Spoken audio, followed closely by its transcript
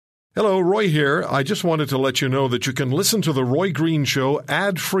Hello, Roy here. I just wanted to let you know that you can listen to The Roy Green Show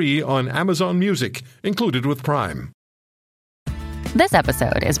ad-free on Amazon Music, included with Prime. This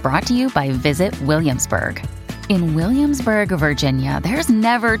episode is brought to you by Visit Williamsburg. In Williamsburg, Virginia, there's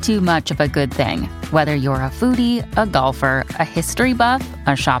never too much of a good thing. Whether you're a foodie, a golfer, a history buff,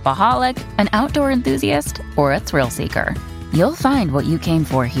 a shopaholic, an outdoor enthusiast, or a thrill seeker, you'll find what you came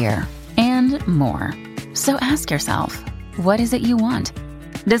for here and more. So ask yourself, what is it you want?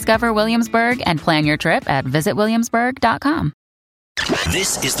 Discover Williamsburg and plan your trip at visitwilliamsburg.com.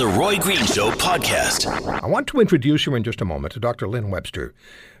 This is the Roy Green Show podcast. I want to introduce you in just a moment to Dr. Lynn Webster,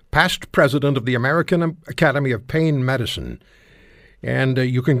 past president of the American Academy of Pain Medicine. And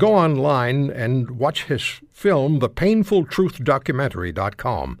you can go online and watch his film,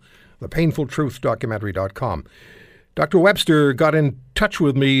 thepainfultruthdocumentary.com, thepainfultruthdocumentary.com. Dr. Webster got in touch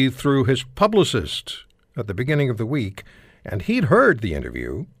with me through his publicist at the beginning of the week, and he'd heard the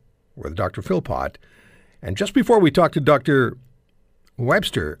interview with Dr. Philpott. And just before we talked to Dr.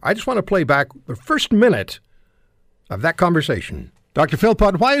 Webster, I just want to play back the first minute of that conversation. Dr.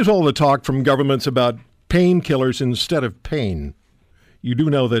 Philpott, why is all the talk from governments about painkillers instead of pain? You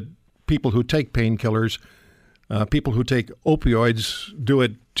do know that people who take painkillers, people who take opioids, do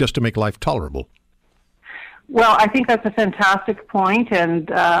it just to make life tolerable. Well, I think that's a fantastic point,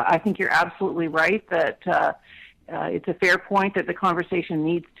 and I think you're absolutely right that it's a fair point that the conversation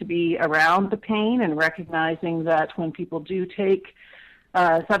needs to be around the pain and recognizing that when people do take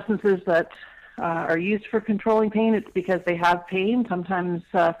substances that are used for controlling pain, it's because they have pain, sometimes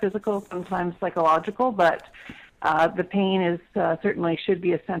physical, sometimes psychological, but the pain is certainly should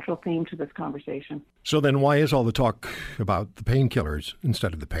be a central theme to this conversation. So then why is all the talk about the painkillers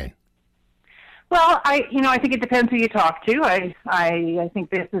instead of the pain? Well, I think it depends who you talk to. I think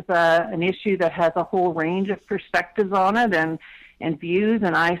this is an issue that has a whole range of perspectives on it and views,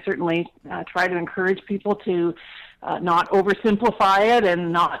 and I certainly try to encourage people to not oversimplify it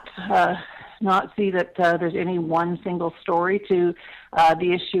and not see that there's any one single story to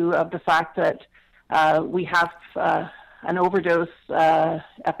the issue of the fact that we have an overdose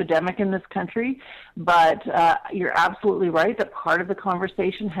epidemic in this country. But you're absolutely right that part of the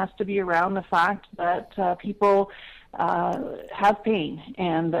conversation has to be around the fact that people have pain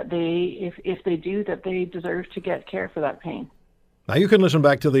and that they, if they do, that they deserve to get care for that pain. Now, you can listen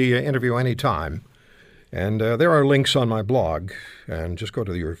back to the interview anytime. And there are links on my blog, and just go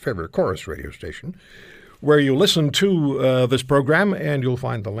to your favorite Chorus radio station, where you listen to this program, and you'll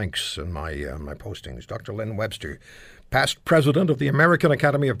find the links in my postings. Dr. Lynn Webster, past president of the American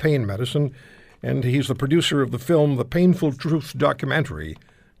Academy of Pain Medicine, and he's the producer of the film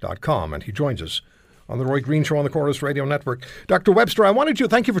thepainfultruthdocumentary.com, and he joins us on the Roy Green Show on the Chorus Radio Network. Dr. Webster,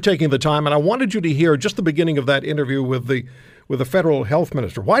 thank you for taking the time, and I wanted you to hear just the beginning of that interview with the federal health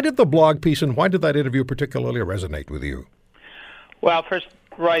minister. Why did the blog piece and why did that interview particularly resonate with you? Well, first,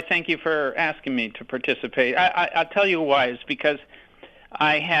 Roy, thank you for asking me to participate. I'll tell you why. It's because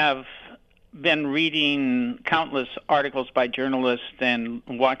I have been reading countless articles by journalists and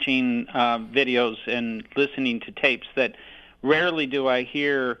watching videos and listening to tapes that rarely do I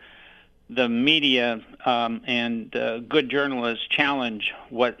hear the media and good journalists challenge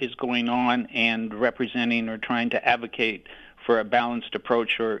what is going on and representing or trying to advocate for a balanced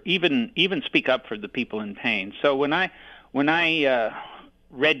approach or even speak up for the people in pain. So when I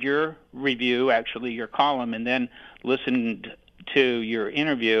read your review, actually your column, and then listened to your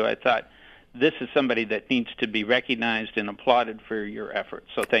interview, I thought, this is somebody that needs to be recognized and applauded for your efforts.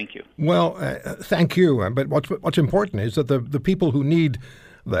 So thank you. Well, thank you. But what's important is that the people who need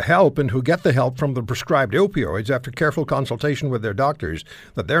the help and who get the help from the prescribed opioids after careful consultation with their doctors,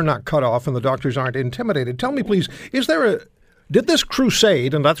 that they're not cut off and the doctors aren't intimidated. Tell me, please, did this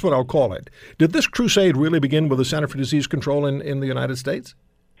crusade, and that's what I'll call it, did this crusade really begin with the Center for Disease Control in the United States?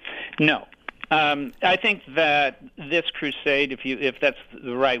 No. I think that this crusade, if that's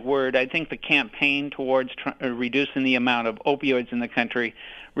the right word, I think the campaign towards reducing the amount of opioids in the country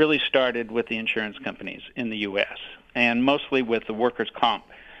really started with the insurance companies in the U.S. and mostly with the workers' comp,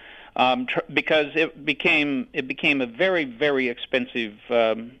 because it became a very, very expensive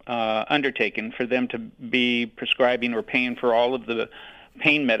undertaking for them to be prescribing or paying for all of the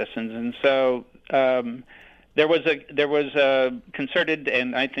pain medicines, and so there was a concerted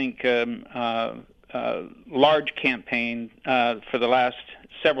and I think large campaign for the last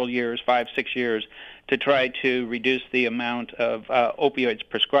several years, 5-6 years, to try to reduce the amount of opioids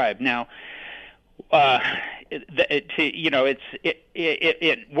prescribed. Now,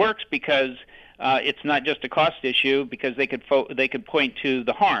 it works because it's not just a cost issue, because they could point to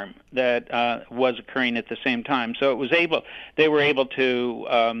the harm that was occurring at the same time. So they were able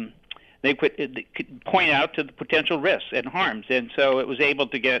to they could point out to the potential risks and harms. And so it was able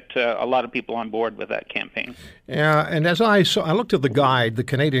to get a lot of people on board with that campaign. Yeah, and as I looked at the guide, the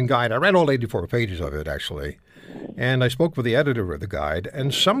Canadian guide. I read all 84 pages of it, actually. And I spoke with the editor of the guide,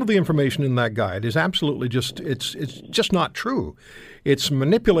 and some of the information in that guide is absolutely it's just not true. It's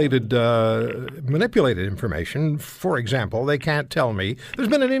manipulated information. For example, they can't tell me there's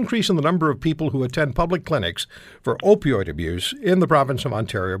been an increase in the number of people who attend public clinics for opioid abuse in the province of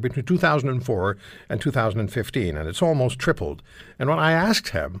Ontario between 2004 and 2015, and it's almost tripled. And when I asked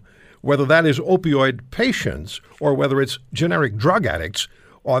him whether that is opioid patients or whether it's generic drug addicts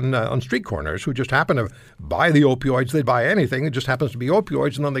on street corners who just happen to buy the opioids. They'd buy anything. It just happens to be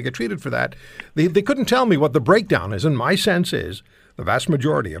opioids, and then they get treated for that. They couldn't tell me what the breakdown is, and my sense is the vast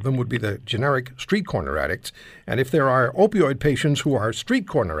majority of them would be the generic street corner addicts. And if there are opioid patients who are street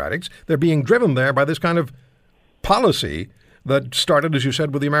corner addicts, they're being driven there by this kind of policy that started, as you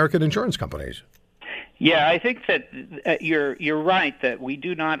said, with the American insurance companies. Yeah, I think that you're right that we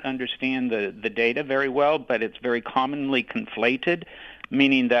do not understand the data very well, but it's very commonly conflated,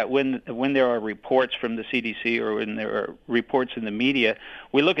 meaning that when there are reports from the CDC or when there are reports in the media,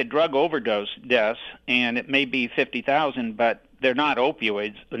 we look at drug overdose deaths, and it may be 50,000, but they're not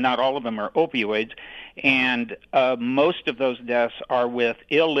opioids. Not all of them are opioids, and most of those deaths are with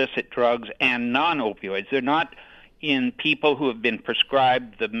illicit drugs and non-opioids. They're not in people who have been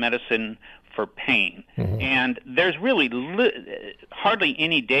prescribed the medicine for pain. Mm-hmm. And there's really hardly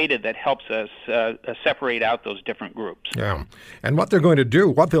any data that helps us separate out those different groups. Yeah. And what they're going to do,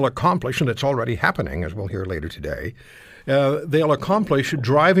 what they'll accomplish, and it's already happening, as we'll hear later today, they'll accomplish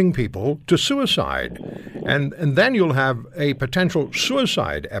driving people to suicide. And then you'll have a potential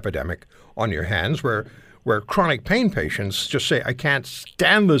suicide epidemic on your hands where chronic pain patients just say, I can't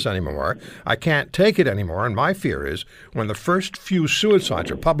stand this anymore, I can't take it anymore. And my fear is when the first few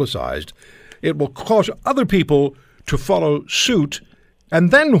suicides are publicized, it will cause other people to follow suit. And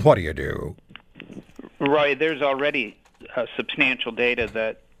then what do you do? Roy, there's already substantial data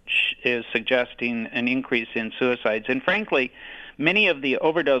that is suggesting an increase in suicides. And frankly, many of the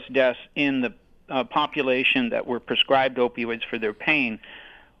overdose deaths in the population that were prescribed opioids for their pain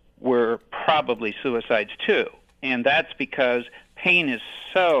were probably suicides too. And that's because pain is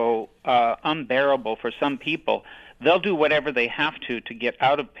so unbearable for some people, they'll do whatever they have to get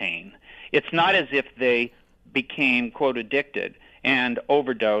out of pain. It's not as if they became, quote, addicted and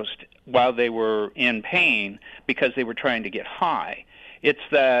overdosed while they were in pain because they were trying to get high. It's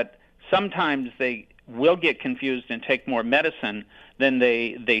that sometimes they will get confused and take more medicine than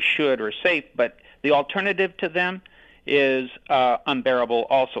they should or safe, but the alternative to them is unbearable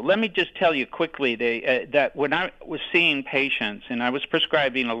also. Let me just tell you quickly that when I was seeing patients and I was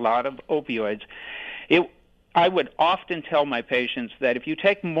prescribing a lot of opioids, I would often tell my patients that if you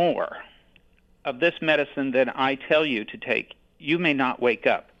take more of this medicine than I tell you to take, you may not wake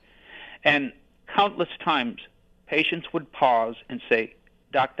up. And countless times, patients would pause and say,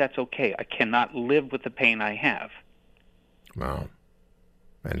 Doc, that's okay. I cannot live with the pain I have. Wow.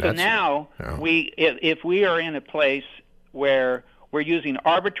 And so now, if we are in a place where we're using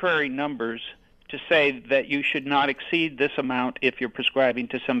arbitrary numbers to say that you should not exceed this amount if you're prescribing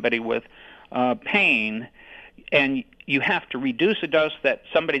to somebody with pain, and you have to reduce a dose that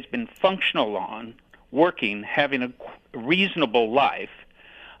somebody's been functional on, working, having a reasonable life,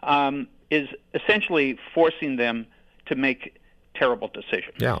 is essentially forcing them to make terrible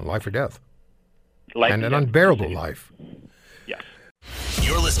decisions. Yeah, life or death. And an unbearable life. Yes.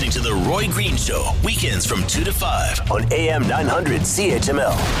 You're listening to The Roy Green Show, weekends from 2 to 5 on AM 900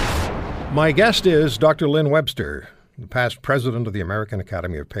 CHML. My guest is Dr. Lynn Webster, the past president of the American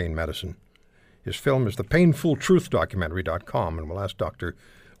Academy of Pain Medicine. His film is the PainfulTruthDocumentary.com, and we'll ask Dr.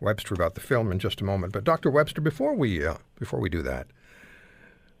 Webster about the film in just a moment. But Dr. Webster, before we do that,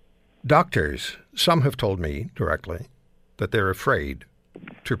 doctors, some have told me directly that they're afraid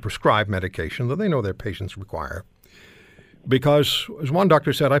to prescribe medication that they know their patients require. Because, as one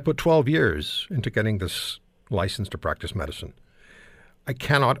doctor said, I put 12 years into getting this license to practice medicine. I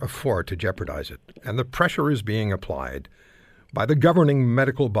cannot afford to jeopardize it. And the pressure is being applied by the governing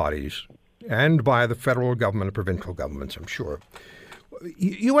medical bodies and by the federal government and provincial governments, I'm sure.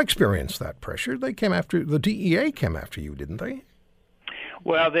 You experienced that pressure. The DEA came after you, didn't they?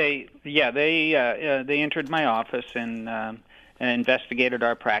 Well, they entered my office and investigated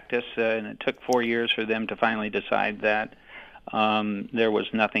our practice, and it took 4 years for them to finally decide that there was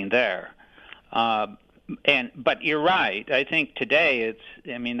nothing there. But you're right. I think today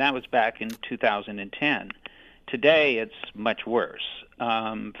that was back in 2010. Today it's much worse.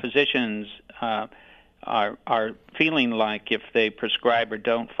 Physicians are feeling like if they prescribe or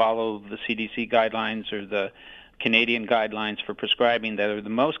don't follow the CDC guidelines or the Canadian guidelines for prescribing that are the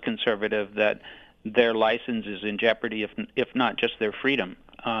most conservative, that their license is in jeopardy, if not just their freedom,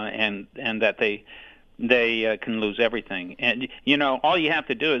 and that they can lose everything. And, all you have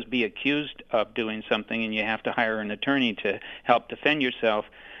to do is be accused of doing something, and you have to hire an attorney to help defend yourself.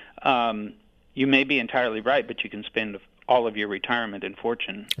 You may be entirely right, but you can spend all of your retirement and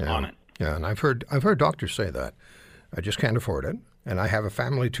fortune on it. Yeah, and I've heard doctors say that. I just can't afford it. And I have a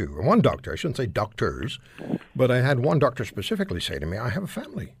family, too. One doctor, I shouldn't say doctors, but I had one doctor specifically say to me, I have a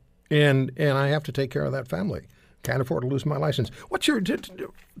family, and I have to take care of that family. Can't afford to lose my license.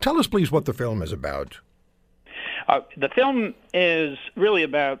 Tell us, please, what the film is about. The film is really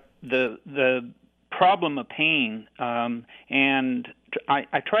about the problem of pain, and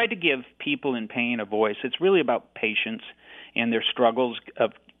I try to give people in pain a voice. It's really about patients and their struggles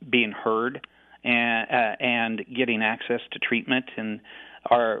of being heard and getting access to treatment, and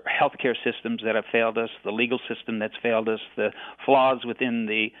our healthcare systems that have failed us, the legal system that's failed us, the flaws within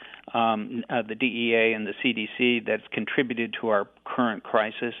the DEA and the CDC that's contributed to our current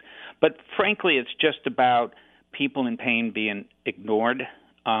crisis. But frankly, it's just about people in pain being ignored,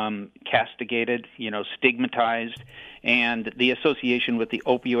 castigated, stigmatized, and the association with the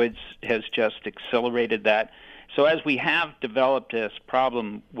opioids has just accelerated that. So as we have developed this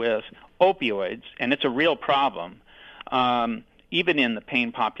problem with opioids, and it's a real problem, even in the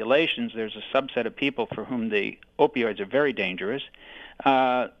pain populations, there's a subset of people for whom the opioids are very dangerous.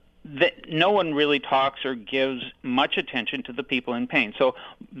 No one really talks or gives much attention to the people in pain. So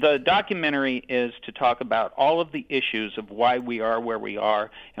the documentary is to talk about all of the issues of why we are where we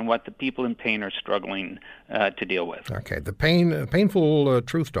are and what the people in pain are struggling to deal with. Okay, the Painful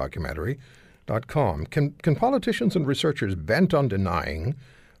Truth Documentary.com. Can politicians and researchers bent on denying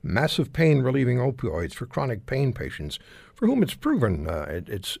massive pain-relieving opioids for chronic pain patients for whom it's proven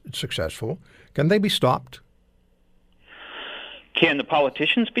it's successful, can they be stopped? Can the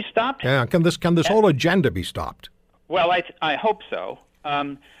politicians be stopped? Yeah. Can this whole agenda be stopped? Well, I hope so.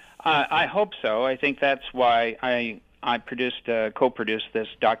 I hope so. I think that's why I co-produced this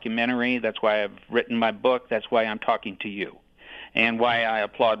documentary. That's why I've written my book. That's why I'm talking to you, and why I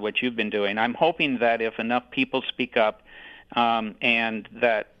applaud what you've been doing. I'm hoping that if enough people speak up and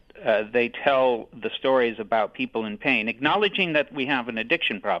that they tell the stories about people in pain, acknowledging that we have an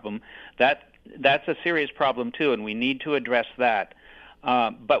addiction problem, that's a serious problem too, and we need to address that.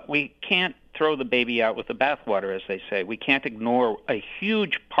 But we can't throw the baby out with the bathwater, as they say. We can't ignore a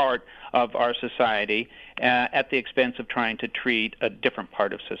huge part of our society at the expense of trying to treat a different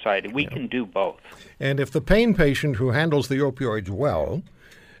part of society. We can do both. And if the pain patient who handles the opioids well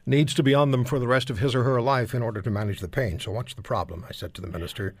needs to be on them for the rest of his or her life in order to manage the pain, so what's the problem? I said to the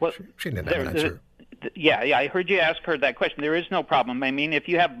minister. Well, she didn't have an answer. Yeah, I heard you ask her that question. There is no problem. I mean, if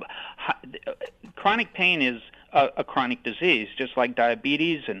you have chronic pain is a chronic disease, just like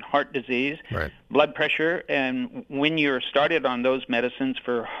diabetes and heart disease, right. Blood pressure. And when you're started on those medicines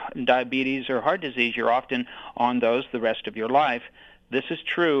for diabetes or heart disease, you're often on those the rest of your life. This is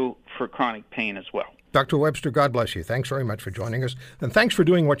true for chronic pain as well. Dr. Webster, God bless you. Thanks very much for joining us, and thanks for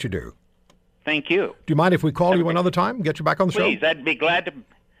doing what you do. Thank you. Do you mind if we call you another time, get you back on the show? Please, I'd be glad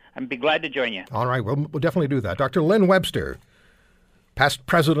to join you. All right, we'll definitely do that. Dr. Lynn Webster, past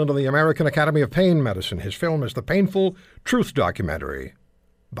president of the American Academy of Pain Medicine. His film is the Painful Truth Documentary.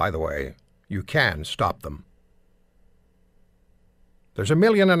 By the way, you can stop them. There's 1.5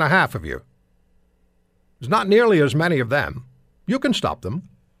 million of you. There's not nearly as many of them. You can stop them.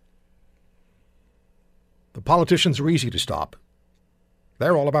 The politicians are easy to stop.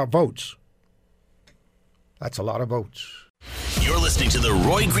 They're all about votes. That's a lot of votes. You're listening to The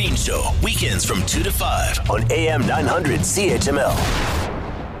Roy Green Show, weekends from 2 to 5 on AM 900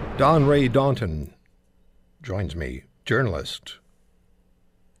 CHML. Don Ray Daunton joins me, journalist,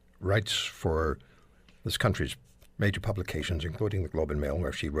 writes for this country's major publications, including the Globe and Mail,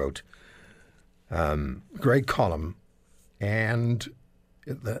 where she wrote a great column. And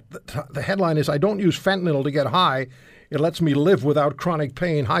the headline is, I don't use fentanyl to get high. It lets me live without chronic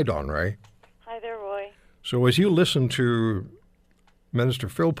pain. Hi, Don Ray. Hi there, Roy. So as you listen to Minister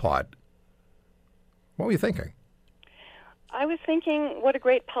Philpott, what were you thinking? I was thinking what a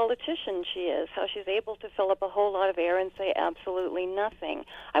great politician she is, how she's able to fill up a whole lot of air and say absolutely nothing.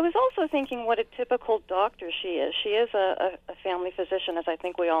 I was also thinking what a typical doctor she is. She is a family physician, as I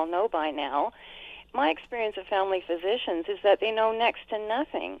think we all know by now. My experience of family physicians is that they know next to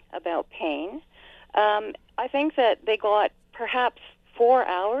nothing about pain. I think that they got perhaps 4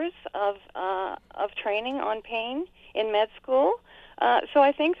 hours of training on pain in med school. So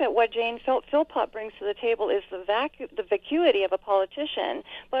I think that what Jane Philpott brings to the table is the vacuity of a politician,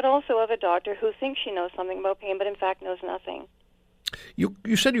 but also of a doctor who thinks she knows something about pain, but in fact knows nothing.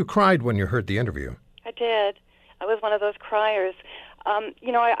 You said you cried when you heard the interview. I did. I was one of those criers.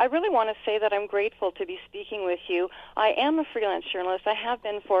 I really want to say that I'm grateful to be speaking with you. I am a freelance journalist. I have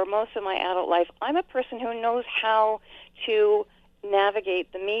been for most of my adult life. I'm a person who knows how to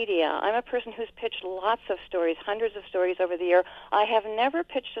navigate the media. I'm a person who's pitched lots of stories, hundreds of stories over the year. I have never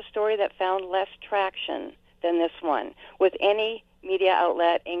pitched a story that found less traction than this one with any media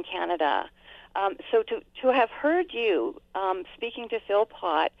outlet in Canada. So to have heard you speaking to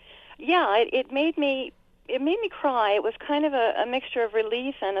Philpott, it made me cry. It was kind of a mixture of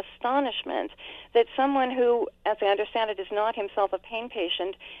relief and astonishment that someone who, as I understand it, is not himself a pain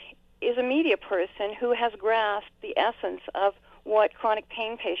patient, is a media person who has grasped the essence of what chronic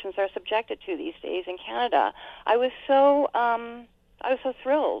pain patients are subjected to these days in Canada. I was so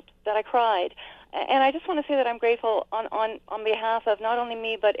thrilled that I cried. And I just want to say that I'm grateful on behalf of not only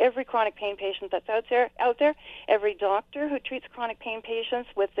me, but every chronic pain patient that's out there, every doctor who treats chronic pain patients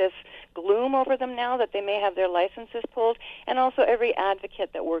with this gloom over them now that they may have their licenses pulled, and also every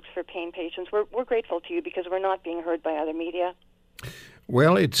advocate that works for pain patients. We're grateful to you because we're not being heard by other media.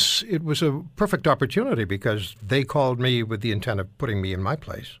 Well, it was a perfect opportunity because they called me with the intent of putting me in my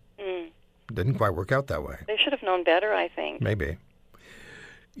place. Didn't quite work out that way. They should have known better, I think. Maybe.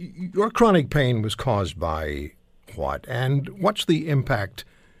 Your chronic pain was caused by what? And what's the impact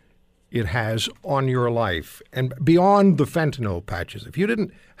it has on your life? And beyond the fentanyl patches, if you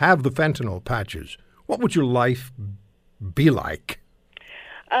didn't have the fentanyl patches, what would your life be like?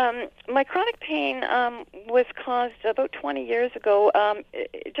 My chronic pain was caused about 20 years ago,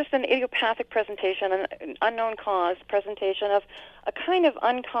 just an idiopathic presentation, an unknown cause presentation of a kind of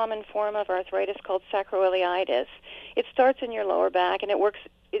uncommon form of arthritis called sacroiliitis. It starts in your lower back, and it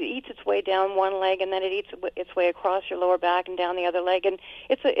eats its way down one leg, and then it eats its way across your lower back and down the other leg, and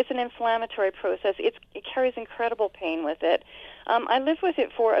it's an inflammatory process. It carries incredible pain with it. I lived with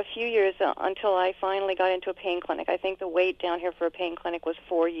it for a few years until I finally got into a pain clinic. I think the wait down here for a pain clinic was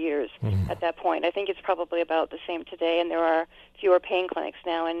 4 years at that point. I think it's probably about the same today, and there are fewer pain clinics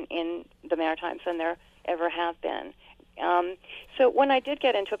now in the Maritimes than there ever have been. So when I did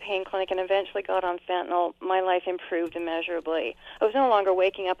get into a pain clinic and eventually got on fentanyl, my life improved immeasurably. I was no longer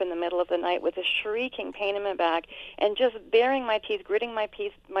waking up in the middle of the night with a shrieking pain in my back and just baring my teeth, gritting my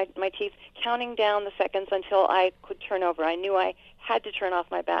teeth, counting down the seconds until I could turn over. I knew I had to turn off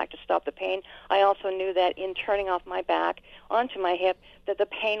my back to stop the pain. I also knew that in turning off my back onto my hip, that the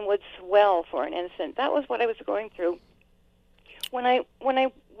pain would swell for an instant. That was what I was going through. When I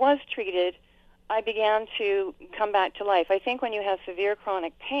was treated, I began to come back to life. I think when you have severe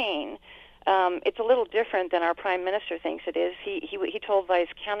chronic pain, it's a little different than our Prime Minister thinks it is. He told Vice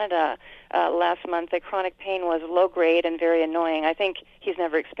Canada last month that chronic pain was low grade and very annoying. I think he's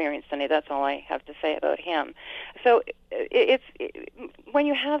never experienced any. That's all I have to say about him. So when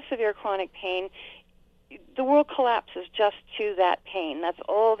you have severe chronic pain, the world collapses just to that pain. That's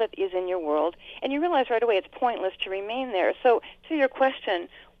all that is in your world. And you realize right away it's pointless to remain there. So to your question,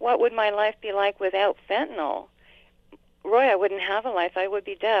 what would my life be like without fentanyl? Roy, I wouldn't have a life. I would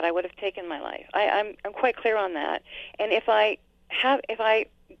be dead. I would have taken my life. I'm quite clear on that. And if I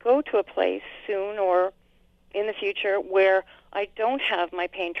go to a place soon or in the future where I don't have my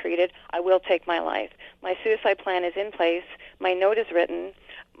pain treated, I will take my life. My suicide plan is in place. My note is written.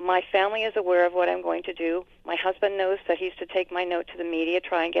 My family is aware of what I'm going to do. My husband knows that he's to take my note to the media,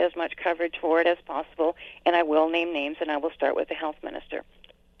 try and get as much coverage for it as possible, and I will name names, and I will start with the health minister.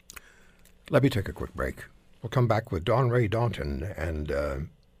 Let me take a quick break. We'll come back with Dawn Rae Daunton, and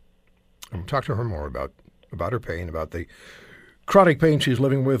we'll talk to her more about her pain, about the chronic pain she's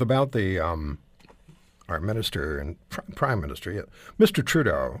living with, about the our minister and Prime Minister, Mr.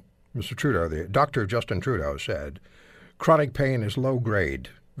 Trudeau, the Dr. Justin Trudeau said, chronic pain is low grade,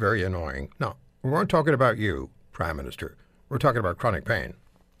 very annoying. No, we weren't talking about you, Prime Minister. We're talking about chronic pain.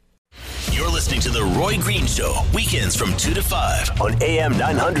 You're listening to The Roy Green Show, weekends from 2 to 5 on AM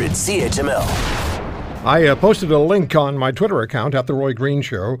 900 CHML. I posted a link on my Twitter account at The Roy Green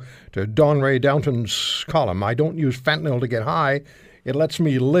Show to Dawn Rae Daunton's column. I don't use fentanyl to get high. It lets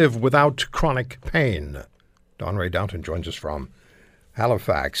me live without chronic pain. Dawn Rae Daunton joins us from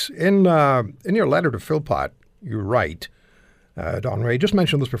Halifax. In your letter to Philpott, you write, Dawn Rae, just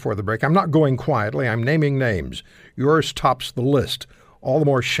mentioned this before the break, I'm not going quietly, I'm naming names. Yours tops the list. All the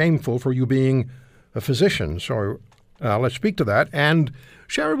more shameful for you being a physician. So let's speak to that. And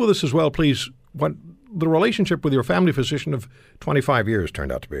share with us as well, please, what the relationship with your family physician of 25 years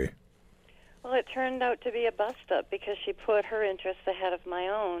turned out to be. Well, Well, it turned out to be a bust-up because she put her interests ahead of my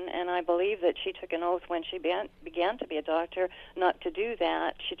own, and I believe that she took an oath when she began to be a doctor not to do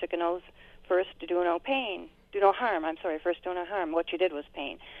that. She took an oath first to do no harm. First do no harm. What she did was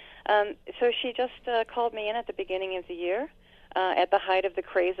pain. So she just called me in at the beginning of the year, at the height of the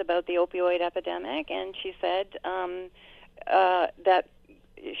craze about the opioid epidemic, and she said that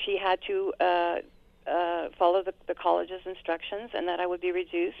she had to follow the college's instructions and that I would be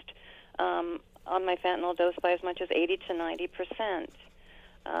reduced on my fentanyl dose by as much as 80 to 90%.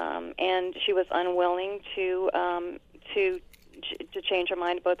 And she was unwilling to change her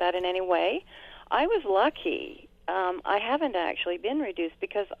mind about that in any way. I was lucky. I haven't actually been reduced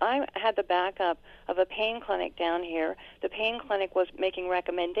because I had the backup of a pain clinic down here. The pain clinic was making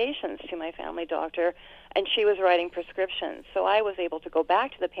recommendations to my family doctor, and she was writing prescriptions. So I was able to go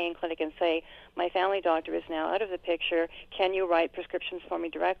back to the pain clinic and say, my family doctor is now out of the picture. Can you write prescriptions for me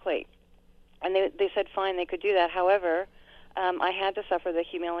directly? And they said, fine, they could do that. However, I had to suffer the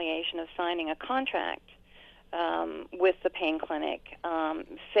humiliation of signing a contract with the pain clinic,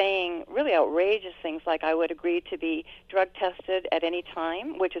 saying really outrageous things like I would agree to be drug tested at any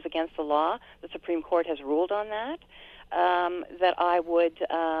time, which is against the law. The Supreme Court has ruled on that. That I would,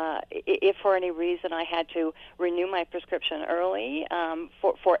 if for any reason I had to renew my prescription early,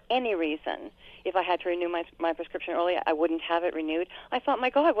 for any reason, if I had to renew my prescription early, I wouldn't have it renewed. I thought,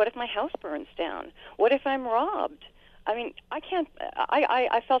 my God, what if my house burns down? What if I'm robbed? I mean,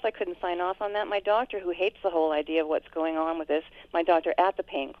 I felt I couldn't sign off on that. My doctor, who hates the whole idea of what's going on with this, my doctor at the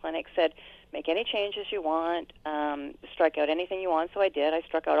pain clinic said, make any changes you want, strike out anything you want. So I did. I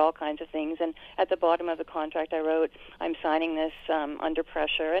struck out all kinds of things. And at the bottom of the contract I wrote, I'm signing this under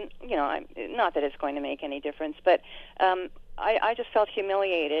pressure. And, not that it's going to make any difference, but I just felt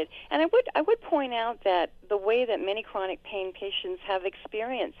humiliated. And I would point out that the way that many chronic pain patients have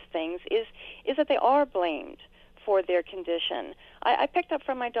experienced things is that they are blamed for their condition. I picked up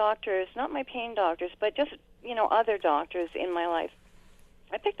from my doctors, not my pain doctors, but just, other doctors in my life.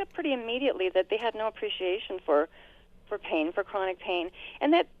 I picked up pretty immediately that they had no appreciation for pain, for chronic pain,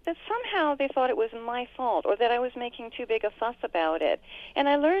 and that somehow they thought it was my fault or that I was making too big a fuss about it. And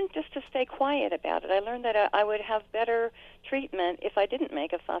I learned just to stay quiet about it. I learned that I would have better treatment if I didn't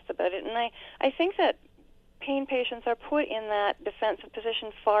make a fuss about it. And I think that pain patients are put in that defensive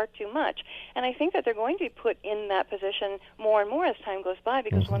position far too much. And I think that they're going to be put in that position more and more as time goes by,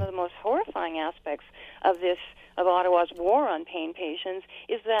 because one of the most horrifying aspects of Ottawa's war on pain patients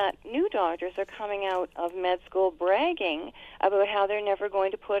is that new doctors are coming out of med school bragging about how they're never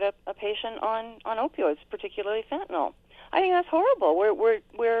going to put a patient on opioids, particularly fentanyl. I think that's horrible.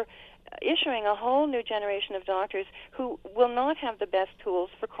 We're issuing a whole new generation of doctors who will not have the best tools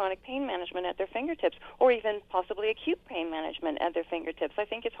for chronic pain management at their fingertips, or even possibly acute pain management at their fingertips. I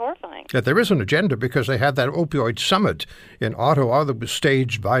think it's horrifying. Yeah, there is an agenda, because they had that opioid summit in Ottawa that was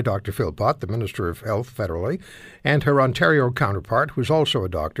staged by Dr. Philpott, the Minister of Health federally, and her Ontario counterpart, who's also a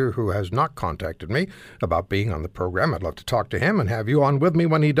doctor who has not contacted me about being on the program. I'd love to talk to him and have you on with me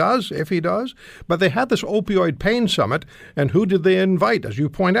when he does, if he does. But they had this opioid pain summit, and who did they invite? As you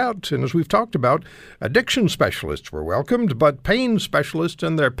point out, and as we've talked about, addiction specialists were welcomed, but pain specialists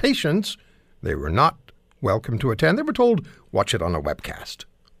and their patients, they were not welcome to attend. They were told, watch it on a webcast.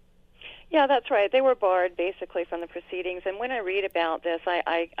 Yeah, that's right. They were barred, basically, from the proceedings. And when I read about this,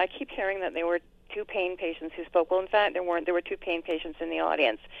 I keep hearing that there were two pain patients who spoke. Well, in fact, there weren't. There were two pain patients in the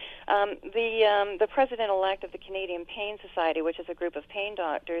audience. The president-elect of the Canadian Pain Society, which is a group of pain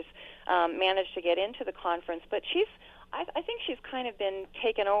doctors, managed to get into the conference, but I think she's kind of been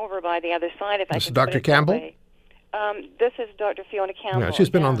taken over by the other side, if this I can Dr. put it Campbell? that way. This is Dr. Fiona Campbell. Yeah, she's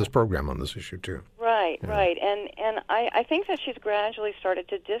been on this program on this issue, too. Right, yeah. Right. And I think that she's gradually started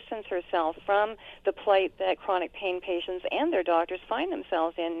to distance herself from the plight that chronic pain patients and their doctors find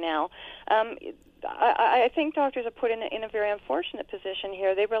themselves in now. I think doctors are put in a very unfortunate position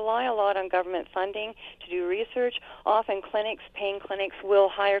here. They rely a lot on government funding to do research. Often pain clinics will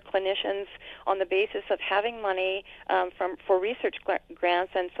hire clinicians on the basis of having money for research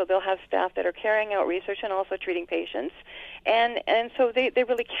grants, and so they'll have staff that are carrying out research and also treating patients. And so they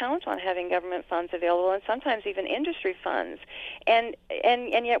really count on having government funds available, and sometimes even industry funds. And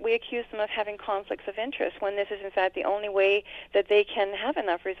yet we accuse them of having conflicts of interest when this is in fact the only way that they can have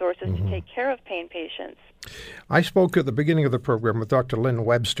enough resources to take care of pain patients. I spoke at the beginning of the program with Dr. Lynn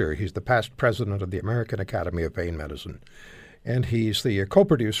Webster. He's the past president of the American Academy of Pain Medicine, and he's the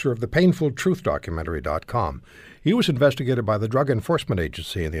co-producer of the PainfulTruthDocumentary.com. He was investigated by the Drug Enforcement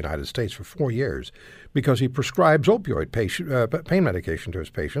Agency in the United States for 4 years because he prescribes opioid pain medication to his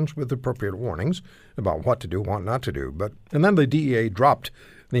patients with appropriate warnings about what to do, what not to do. And then the DEA dropped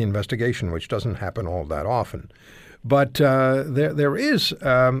the investigation, which doesn't happen all that often. But there is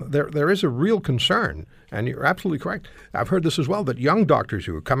a real concern, and you're absolutely correct. I've heard this as well, that young doctors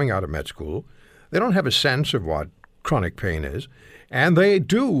who are coming out of med school, they don't have a sense of what chronic pain is, and they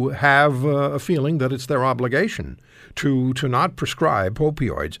do have a feeling that it's their obligation to not prescribe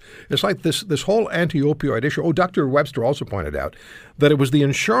opioids. It's like this whole anti-opioid issue. Oh, Dr. Webster also pointed out that it was the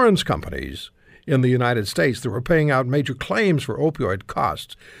insurance companies in the United States that were paying out major claims for opioid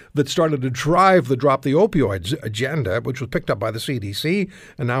costs that started to drive the Drop the Opioids agenda, which was picked up by the CDC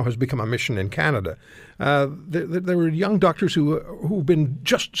and now has become a mission in Canada. There were young doctors who've been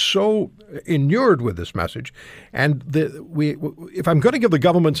just so inured with this message, and if I'm going to give the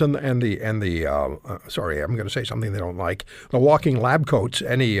governments and the sorry, I'm going to say something they don't like, the walking lab coats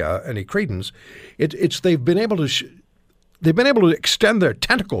any credence, they've been able to extend their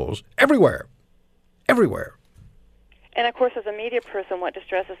tentacles everywhere. And of course, as a media person, what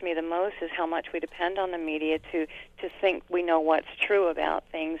distresses me the most is how much we depend on the media to think we know what's true about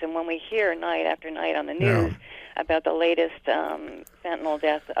things. And when we hear night after night on the news about the latest fentanyl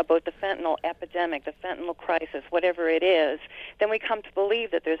deaths, about the fentanyl epidemic, the fentanyl crisis, whatever it is, then we come to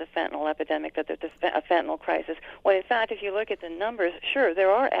believe that there's a fentanyl epidemic, that there's a fentanyl crisis. When in fact, if you look at the numbers, sure, there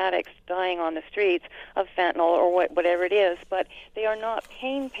are addicts dying on the streets of fentanyl or whatever it is, but they are not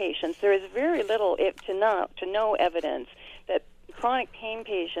pain patients. There is very little, to no evidence that chronic pain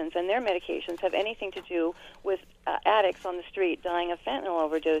patients and their medications have anything to do with addicts on the street dying of fentanyl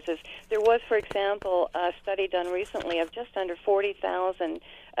overdoses. There was, for example, a study done recently of just under 40,000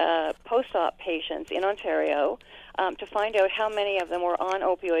 post-op patients in Ontario to find out how many of them were on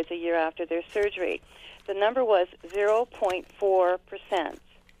opioids a year after their surgery. The number was 0.4%.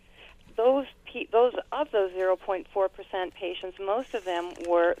 Those of those 0.4% patients, most of them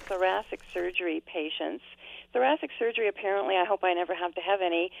were thoracic surgery patients. Thoracic surgery, apparently, I hope I never have to have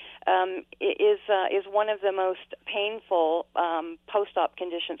any, is one of the most painful post-op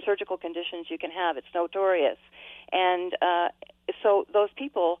surgical conditions you can have. It's notorious. And so those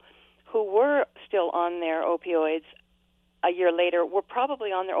people who were still on their opioids a year later were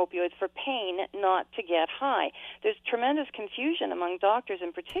probably on their opioids for pain, not to get high. There's tremendous confusion among doctors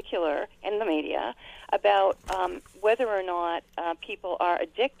in particular, and the media, about whether or not people are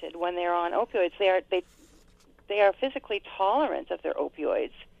addicted when they're on opioids. They are physically tolerant of their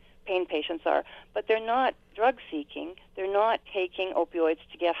opioids, pain patients are, but they're not drug-seeking. They're not taking opioids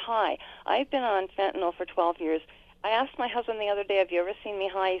to get high. I've been on fentanyl for 12 years. I asked my husband the other day, have you ever seen me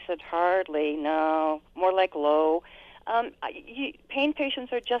high? He said, hardly, no, more like low. Pain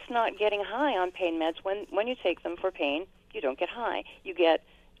patients are just not getting high on pain meds. When you take them for pain, you don't get high. You get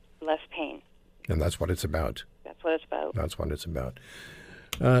less pain. And that's what it's about. That's what it's about. That's what it's about.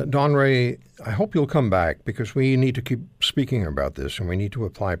 Dawn Rae, I hope you'll come back, because we need to keep speaking about this, and we need to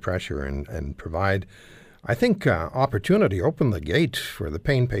apply pressure and provide, I think, opportunity, open the gate for the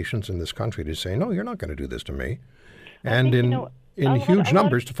pain patients in this country to say, no, you're not going to do this to me. And in huge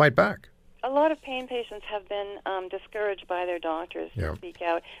numbers to fight back. A lot of pain patients have been discouraged by their doctors to speak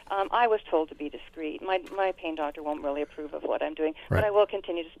out. I was told to be discreet. My pain doctor won't really approve of what I'm doing, but I will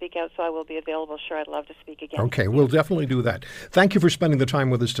continue to speak out, so I will be available. Sure, I'd love to speak again. Okay, we'll definitely do that. Thank you for spending the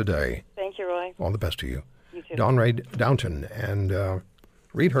time with us today. Thank you, Roy. All the best to you. You too. Dawn Rae Downton, and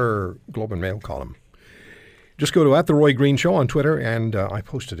read her Globe and Mail column. Just go to @The Roy Green Show on Twitter, and I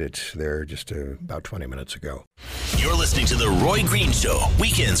posted it there just about 20 minutes ago. You're listening to The Roy Green Show,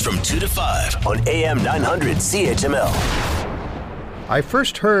 weekends from 2 to 5 on AM 900 CHML. I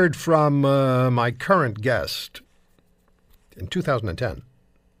first heard from my current guest in 2010.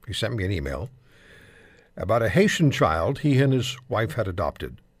 He sent me an email about a Haitian child he and his wife had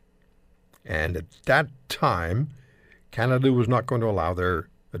adopted. And at that time, Canada was not going to allow their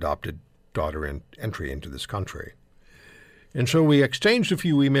adopted daughter entry into this country. And so we exchanged a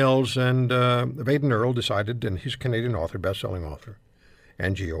few emails, and Vaden Earl decided, and he's a Canadian author, best-selling author,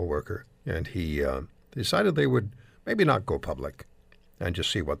 NGO worker, and he decided they would maybe not go public and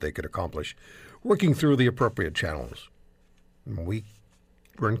just see what they could accomplish, working through the appropriate channels. And we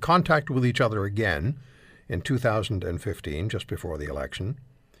were in contact with each other again in 2015, just before the election.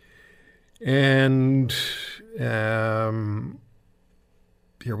 And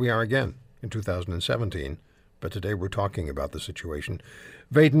here we are again in 2017, but today we're talking about the situation.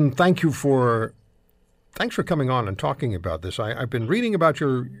 Vaden, thanks for coming on and talking about this. I've been reading about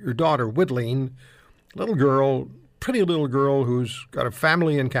your daughter, Whitleen, pretty little girl who's got a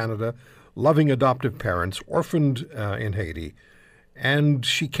family in Canada, loving adoptive parents, orphaned in Haiti, and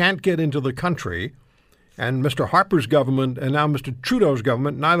she can't get into the country. And Mr. Harper's government and now Mr. Trudeau's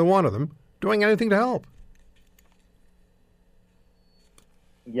government, neither one of them, doing anything to help.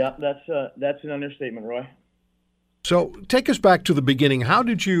 Yeah, that's an understatement, Roy. So take us back to the beginning. How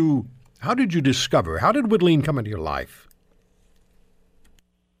did you discover? How did Widleen come into your life?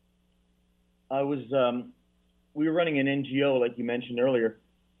 We were running an NGO, like you mentioned earlier,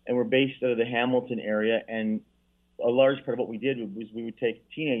 and we're based out of the Hamilton area. And a large part of what we did was we would take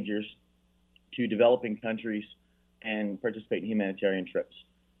teenagers to developing countries and participate in humanitarian trips.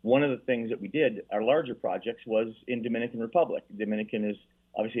 One of the things that we did, our larger projects, was in Dominican Republic. Dominican is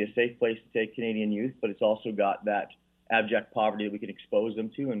obviously a safe place to take Canadian youth, but it's also got that abject poverty that we can expose them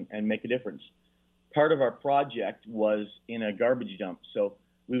to and make a difference. Part of our project was in a garbage dump. So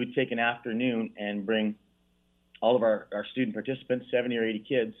we would take an afternoon and bring all of our student participants, 70 or 80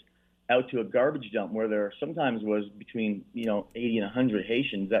 kids, out to a garbage dump where there sometimes was between 80 and 100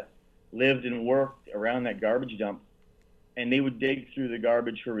 Haitians that lived and worked around that garbage dump. And they would dig through the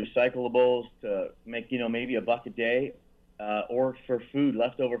garbage for recyclables to make, maybe $1 a day, or for food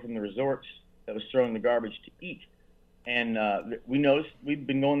left over from the resorts that was thrown in the garbage to eat. And we noticed, we've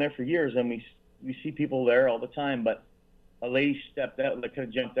been going there for years, and we see people there all the time. But a lady stepped out that kind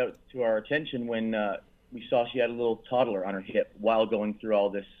of jumped out to our attention when we saw she had a little toddler on her hip while going through all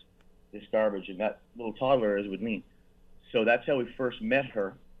this garbage. And that little toddler is Widleen. So that's how we first met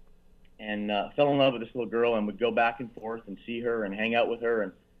her. And fell in love with this little girl, and would go back and forth and see her and hang out with her.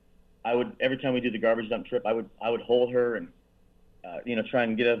 And I would, every time we do the garbage dump trip, I would hold her and try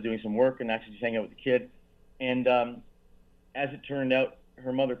and get us doing some work and actually just hang out with the kid. And as it turned out,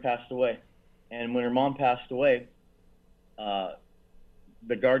 her mother passed away. And when her mom passed away,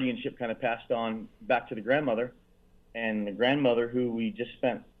 the guardianship kind of passed on back to the grandmother. And the grandmother, who we just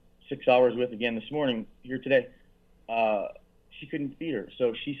spent 6 hours with again this morning here today, she couldn't feed her,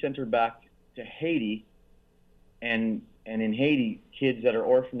 so she sent her back to Haiti. And in Haiti, kids that are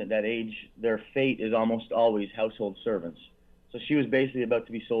orphaned at that age, their fate is almost always household servants. So she was basically about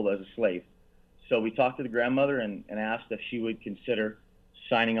to be sold as a slave. So we talked to the grandmother and asked if she would consider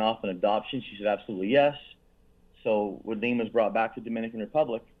signing off an adoption. She said absolutely yes. So Widleen was brought back to Dominican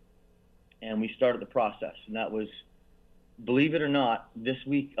Republic, and we started the process. And that was, believe it or not, this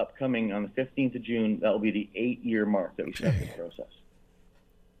week upcoming on the 15th of June, that will be the 8-year mark that we started this process.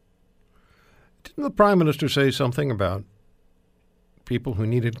 Didn't the Prime Minister say something about people who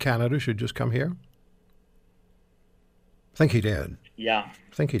needed Canada should just come here? I think he did. Yeah.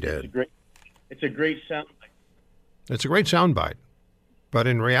 I think he did. It's a great soundbite. It's a great soundbite. But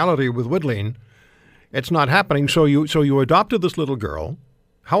in reality, with Widleen, it's not happening. So you adopted this little girl.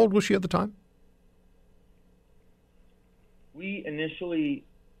 How old was she at the time? We initially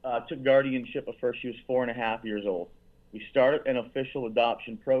took guardianship of her. She was 4.5 years old. We started an official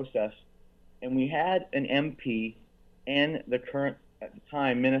adoption process, and we had an MP and the current, at the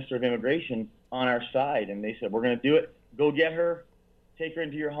time, Minister of Immigration on our side. And they said, we're going to do it. Go get her, take her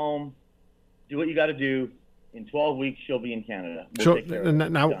into your home, do what you got to do. In 12 weeks, she'll be in Canada. So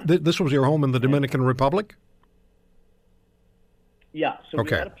now this was your home in the Dominican Republic? Yeah, so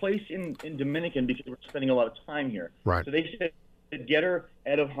okay. We had a place in Dominican because we're spending a lot of time here. Right. So they said, get her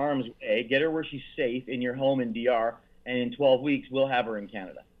out of harm's way, get her where she's safe in your home in DR, and in 12 weeks, we'll have her in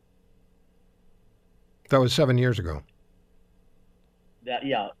Canada. That was 7 years ago. 8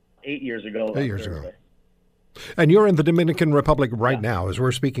 years ago. 8 years ago. And you're in the Dominican Republic right now as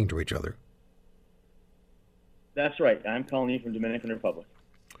we're speaking to each other. That's right. I'm calling you from Dominican Republic.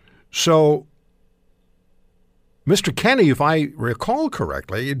 So, Mr. Kenney, if I recall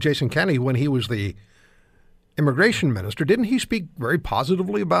correctly, Jason Kenney, when he was the immigration minister, didn't he speak very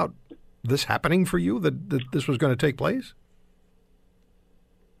positively about this happening for you, that this was going to take place?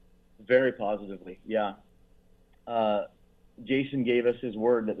 Very positively, yeah. Jason gave us his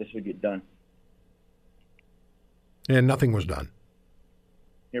word that this would get done. And nothing was done.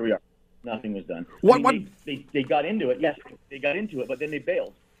 Here we are. Nothing was done. What? They got into it. Yes, they got into it, but then they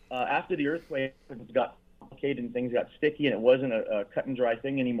bailed. After the earthquake, it got complicated and things got sticky, and it wasn't a cut and dry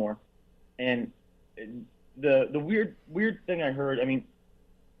thing anymore. And the weird thing I heard, I mean,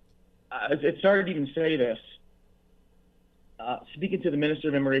 it's hard to even say this. Speaking to the Minister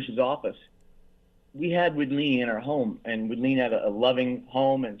of Immigration's office, we had Widleen in our home, and Widleen had a loving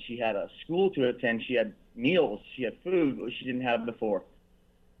home, and she had a school to attend. She had meals, she had food, which she didn't have before.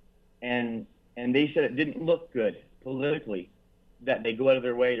 And they said it didn't look good politically that they go out of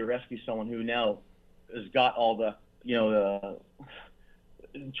their way to rescue someone who now has got all the, the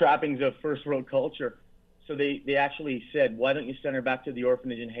trappings of first world culture. So they actually said, why don't you send her back to the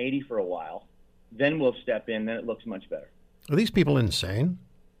orphanage in Haiti for a while? Then we'll step in. Then it looks much better. Are these people insane?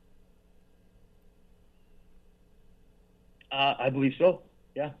 I believe so.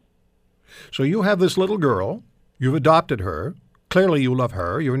 Yeah. So you have this little girl. You've adopted her. clearly you love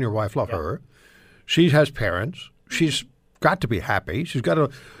her. You and your wife love her. She has parents. She's got to be happy. She's got to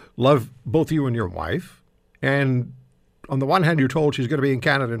love both you and your wife. And on the one hand, you're told she's going to be in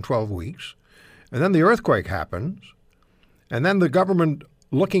Canada in 12 weeks. And then the earthquake happens. And then the government,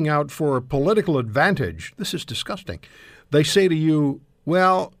 looking out for political advantage, this is disgusting. They say to you,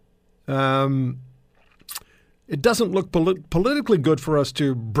 well, it doesn't look politically good for us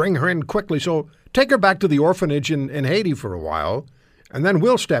to bring her in quickly, so take her back to the orphanage in Haiti for a while, and then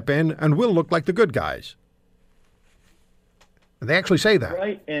we'll step in and we'll look like the good guys. And they actually say that.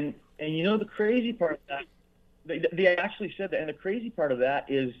 Right, and you know the crazy part of that, they actually said that, and the crazy part of that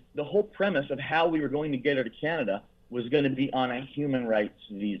is the whole premise of how we were going to get her to Canada was going to be on a human rights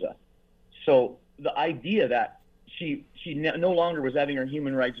visa. So the idea that she no longer was having her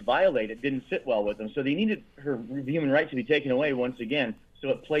human rights violated didn't sit well with them. So they needed her human rights to be taken away once again, so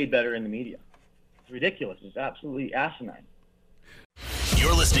it played better in the media. It's ridiculous. It's absolutely asinine.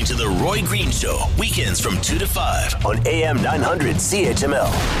 You're listening to The Roy Green Show, weekends from 2 to 5 on AM 900 CHML.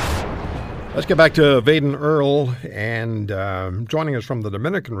 Let's get back to Vaden Earl, and joining us from the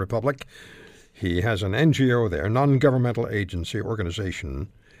Dominican Republic, he has an NGO there, non-governmental agency, organization,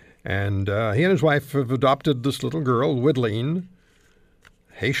 and he and his wife have adopted this little girl, Widleen,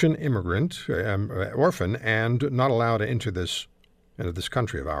 Haitian immigrant, orphan, and not allowed into this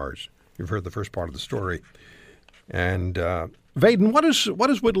country of ours. You've heard the first part of the story. And Vaden, what does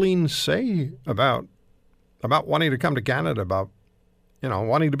Widleen say about wanting to come to Canada, about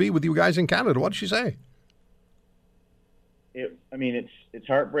wanting to be with you guys in Canada? What does she say? It's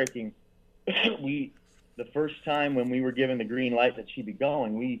heartbreaking. The first time when we were given the green light that she'd be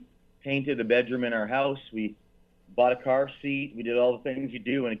going, we painted the bedroom in our house. We bought a car seat. We did all the things you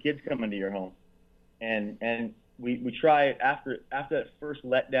do when a kid's coming to your home. And we tried after that first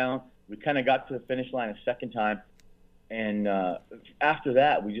letdown. We kind of got to the finish line a second time. And after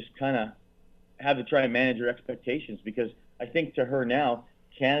that, we just kind of had to try and manage her expectations, because I think to her now,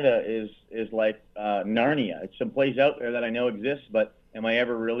 Canada is like Narnia. It's some place out there that I know exists, but am I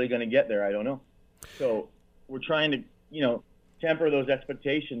ever really going to get there? I don't know. So we're trying to, temper those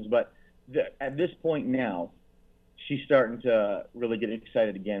expectations. But at this point now, she's starting to really get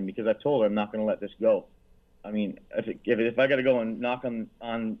excited again, because I've told her I'm not going to let this go. I mean, if I got to go and knock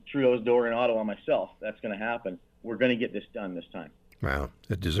on Trudeau's door in Ottawa myself, that's going to happen. We're going to get this done this time. Well,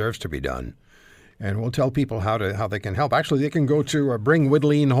 it deserves to be done. And we'll tell people how they can help. Actually, they can go to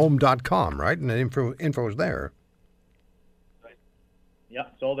bringwidleenhome.com, right? And the info is there. Right. Yeah,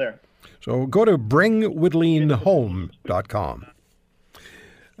 it's all there. So go to bringwidleenhome.com.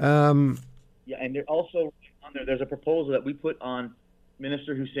 Yeah, and there also on there's a proposal that we put on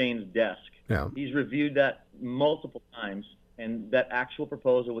Minister Hussein's desk. Yeah. He's reviewed that multiple times, and that actual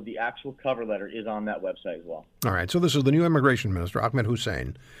proposal with the actual cover letter is on that website as well. All right. So this is the new immigration minister, Ahmed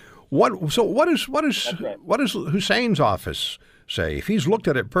Hussein. What does Hussein's office say? If he's looked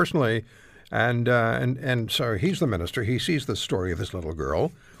at it personally, and so he's the minister, he sees the story of this little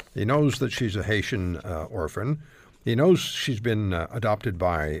girl. He knows that she's a Haitian orphan. He knows she's been adopted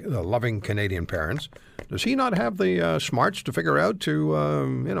by loving Canadian parents. Does he not have the smarts to figure out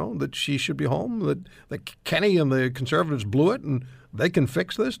that she should be home? That Kenny and the Conservatives blew it, and they can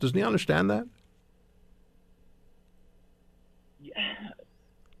fix this? Doesn't he understand that? Yeah,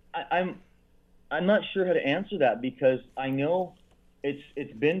 I'm not sure how to answer that, because I know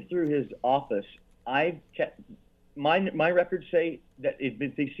it's been through his office. My records say that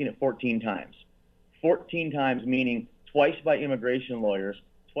they've seen it 14 times. 14 times, meaning twice by immigration lawyers,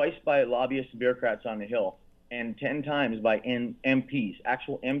 twice by lobbyists and bureaucrats on the Hill, and 10 times by MPs.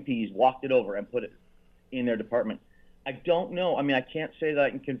 Actual MPs walked it over and put it in their department. I don't know. I mean, I can't say that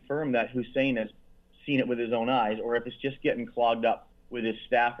I can confirm that Hussein has seen it with his own eyes, or if it's just getting clogged up with his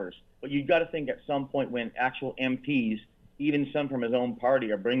staffers. But you've got to think at some point when actual MPs, even some from his own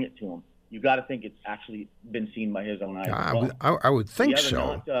party, are bringing it to him, you've got to think it's actually been seen by his own eyes as well. I would think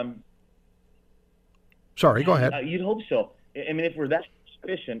so. Sorry, go ahead. You'd hope so. I mean, if we're that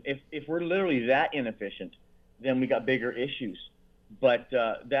efficient, if we're literally that inefficient, then we got bigger issues. But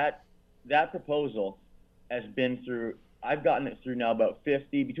that proposal has been through, I've gotten it through now about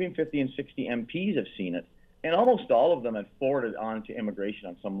between 50 and 60 MPs have seen it. And almost all of them have forwarded on to immigration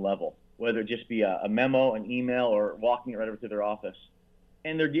on some level, whether it just be a memo, an email, or walking it right over to their office.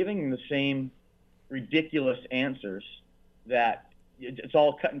 And they're giving the same ridiculous answers that it's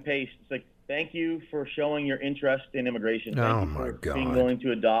all cut and paste. It's like, thank you for showing your interest in immigration. Thank you for being willing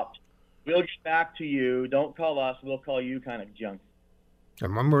to adopt. We'll get back to you. Don't call us. We'll call you, kind of junk.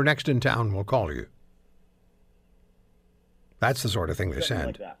 And when we're next in town, we'll call you. That's the sort of thing they send.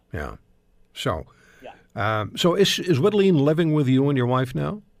 Like that. Yeah. So Yeah. So is Whitleen living with you and your wife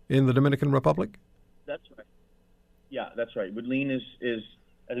now in the Dominican Republic? That's right. Yeah, that's right. Woodleen has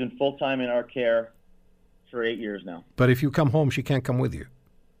been full-time in our care for 8 years now. But if you come home, she can't come with you.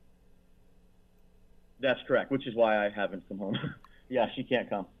 That's correct, which is why I haven't come home. Yeah, she can't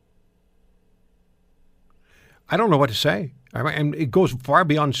come. I don't know what to say. I mean, and it goes far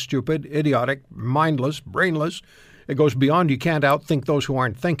beyond stupid, idiotic, mindless, brainless. It goes beyond you can't outthink those who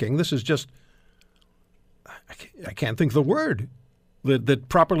aren't thinking. This is just, I can't think of the word that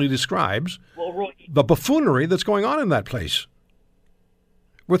properly describes the buffoonery that's going on in that place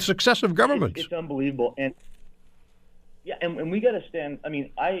with successive governments. It's unbelievable. And yeah, and we got to stand. I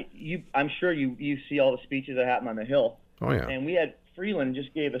mean, I'm sure you see all the speeches that happen on the Hill. Oh yeah. And we had Freeland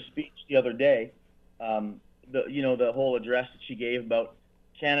just gave a speech the other day. The whole address that she gave about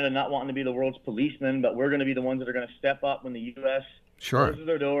Canada not wanting to be the world's policeman, but we're going to be the ones that are going to step up when the U.S. closes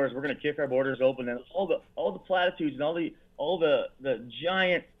their doors. We're going to kick our borders open, and all the platitudes and all the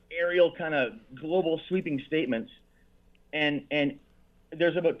giant aerial kind of global sweeping statements. And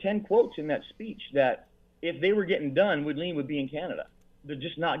there's about 10 quotes in that speech that if they were getting done, Woodleen would be in Canada. They're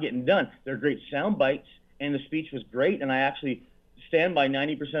just not getting done. They're great sound bites, and the speech was great, and I actually stand by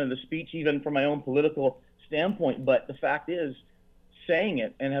 90% of the speech, even from my own political standpoint. But the fact is, saying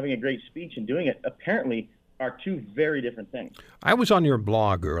it and having a great speech and doing it apparently are two very different things. I was on your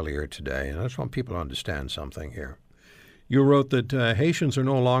blog earlier today, and I just want people to understand something here. You wrote that Haitians are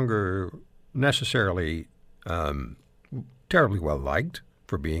no longer necessarily terribly well liked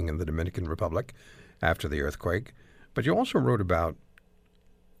for being in the Dominican Republic after the earthquake, but you also wrote about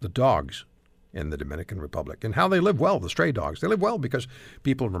the dogs in the Dominican Republic and how they live well, the stray dogs. They live well because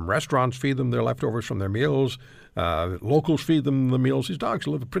people from restaurants feed them their leftovers from their meals. Locals feed them the meals. These dogs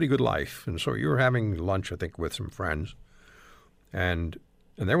live a pretty good life. And so you were having lunch, I think, with some friends. And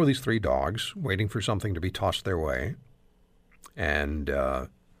there were these 3 dogs waiting for something to be tossed their way. And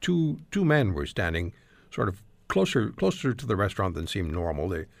two men were standing sort of closer to the restaurant than seemed normal.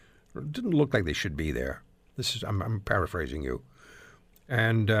 They didn't look like they should be there. I'm paraphrasing you.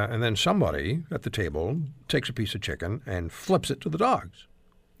 And then somebody at the table takes a piece of chicken and flips it to the dogs.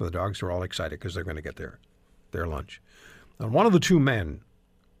 The dogs are all excited because they're going to get their lunch. And one of the 2 men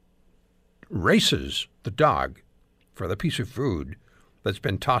races the dog for the piece of food that's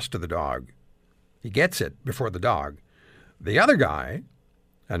been tossed to the dog. He gets it before the dog. The other guy,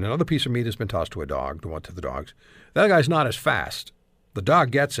 and another piece of meat has been tossed to the dogs. The other guy's not as fast. The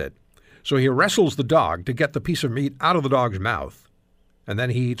dog gets it. So he wrestles the dog to get the piece of meat out of the dog's mouth. And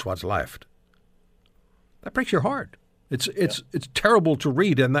then he eats what's left. That breaks your heart. It's terrible to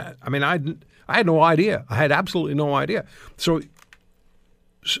read, and I had no idea. I had absolutely no idea. So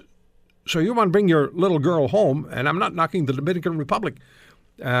you want to bring your little girl home, and I'm not knocking the Dominican Republic,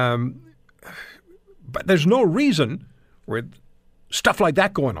 but there's no reason with stuff like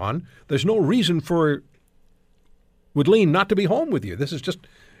that going on. There's no reason for Woodleen not to be home with you. This is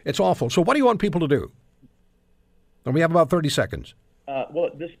it's awful. So what do you want people to do? And we have about 30 seconds. Well,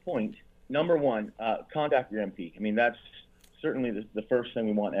 at this point, number one, contact your MP. I mean, that's certainly the first thing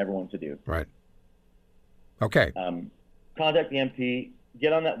we want everyone to do. Right. Okay. Contact the MP.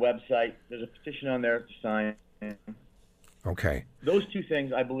 Get on that website. There's a petition on there to sign. Okay. Those 2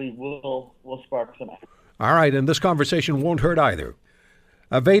 things, I believe, will spark some action. All right, and this conversation won't hurt either.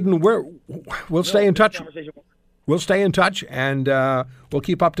 Vaden, we'll stay in touch. We'll stay in touch, and we'll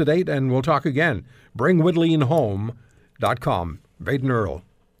keep up to date, and we'll talk again. BringWoodleenHome.com. Vaden Earl,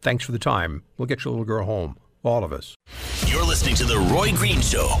 thanks for the time. We'll get your little girl home, all of us. You're listening to The Roy Green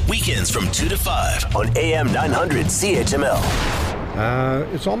Show, weekends from 2 to 5 on AM 900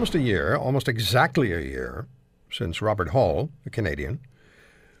 CHML. It's almost exactly a year, since Robert Hall, a Canadian,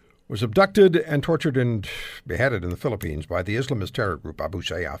 was abducted and tortured and beheaded in the Philippines by the Islamist terror group Abu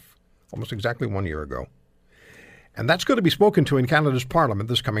Sayyaf, almost exactly 1 year ago. And that's going to be spoken to in Canada's Parliament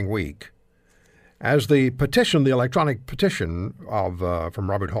this coming week, as the electronic petition from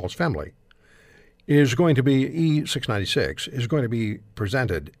Robert Hall's family, is going to be E696, is going to be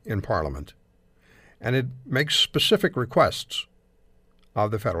presented in Parliament. And it makes specific requests of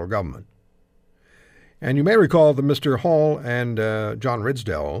the federal government. And you may recall that Mr. Hall and John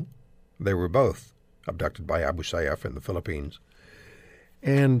Ridsdale, they were both abducted by Abu Sayyaf in the Philippines.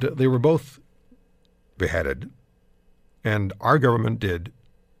 And they were both beheaded. And our government did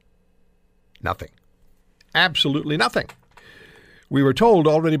nothing. Absolutely nothing. We were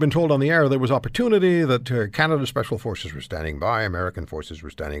already been told on the air there was opportunity, that Canada's special forces were standing by, American forces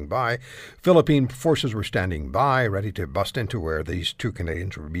were standing by, Philippine forces were standing by, ready to bust into where these 2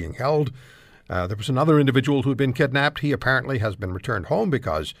 Canadians were being held. There was another individual who had been kidnapped. He apparently has been returned home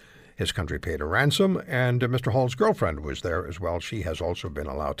because his country paid a ransom, and Mr. Hall's girlfriend was there as well. She has also been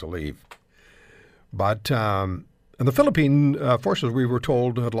allowed to leave. But and the Philippine forces, we were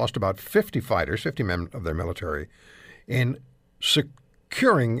told, had lost about 50 fighters, 50 men of their military, in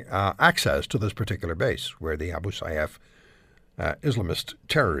securing access to this particular base where the Abu Sayyaf Islamist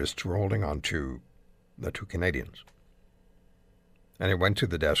terrorists were holding on to the two Canadians. And it went to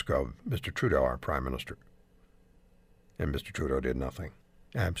the desk of Mr. Trudeau, our Prime Minister. And Mr. Trudeau did nothing.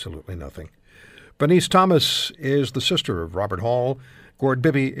 Absolutely nothing. Bernice Thomas is the sister of Robert Hall. Gord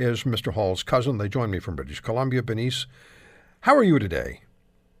Bibby is Mr. Hall's cousin. They join me from British Columbia. Bernice, how are you today?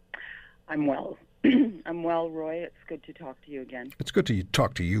 I'm well. I'm well, Roy. It's good to talk to you again. It's good to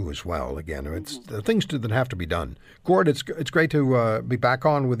talk to you as well again. It's things that have to be done. Gord, it's great to be back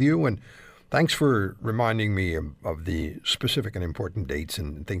on with you, and thanks for reminding me of the specific and important dates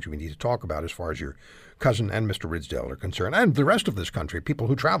and things we need to talk about as far as your cousin and Mr. Ridsdale are concerned, and the rest of this country, people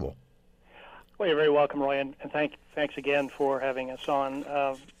who travel. Well, you're very welcome, Roy, and thanks again for having us on.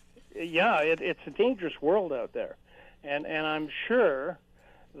 It's a dangerous world out there, and I'm sure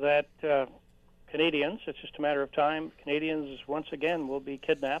that Canadians, it's just a matter of time, Canadians once again will be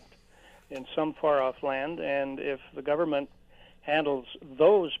kidnapped in some far-off land, and if the government handles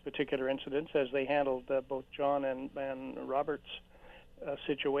those particular incidents as they handled both John and Robert's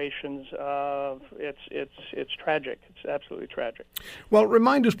situations, it's tragic. It's absolutely tragic. Well,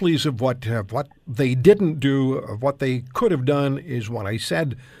 remind us, please, of what they didn't do, of what they could have done. Is what I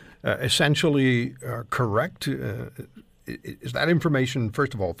said essentially correct? Is that information,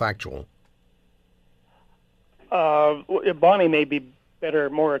 first of all, factual? Bonnie may be better,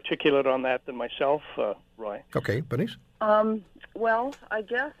 more articulate on that than myself, Roy. Okay, Bernice? Well, I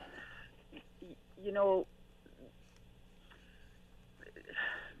guess,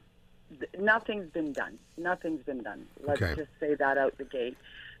 nothing's been done. Nothing's been done. Let's just say that out the gate.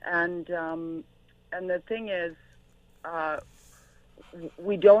 And the thing is,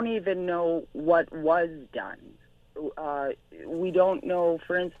 we don't even know what was done. We don't know,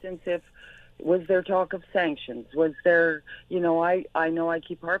 for instance, was there talk of sanctions? Was there, I know I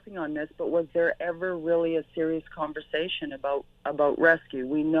keep harping on this, but was there ever really a serious conversation about rescue?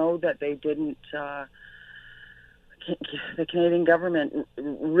 We know that they didn't, the Canadian government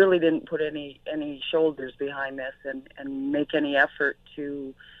really didn't put any shoulders behind this and make any effort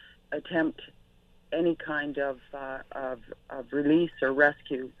to attempt any kind of release or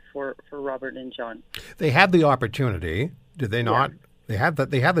rescue for Robert and John. They had the opportunity, did they not? Yeah. They had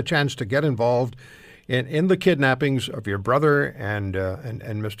the chance to get involved in the kidnappings of your brother and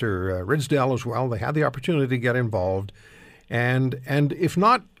Mr. Ridsdale as well. They had the opportunity to get involved, and if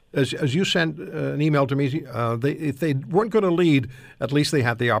not, as you sent an email to me, if they weren't going to lead, at least they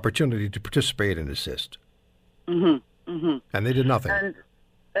had the opportunity to participate and assist. Mm-hmm. Mm-hmm. And they did nothing.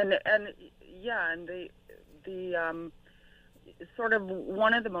 And the sort of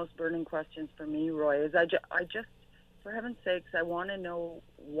one of the most burning questions for me, Roy, is I just, for heaven's sakes, I want to know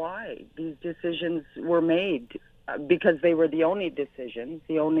why these decisions were made, because they were the only decisions.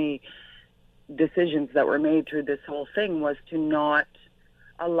 The only decisions that were made through this whole thing was to not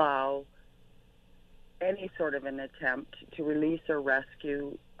allow any sort of an attempt to release or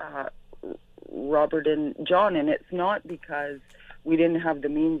rescue Robert and John. And it's not because we didn't have the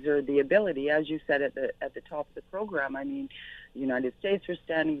means or the ability. As you said at the top of the program, I mean, the United States were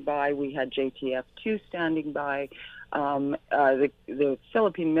standing by. We had JTF-2 standing by. The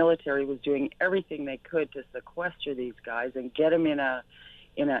Philippine military was doing everything they could to sequester these guys and get them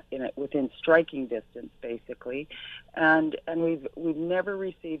within striking distance, basically. And we've never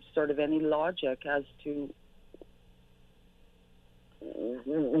received sort of any logic as to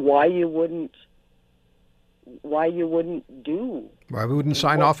why we wouldn't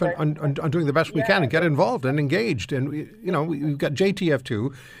sign off on doing the best we can and get involved and engaged. And we've got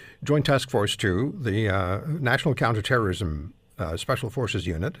JTF-2, Joint Task Force 2, the National Counterterrorism Special Forces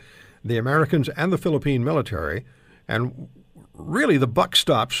Unit, the Americans and the Philippine military, and really the buck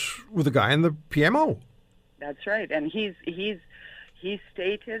stops with the guy in the PMO. That's right, and he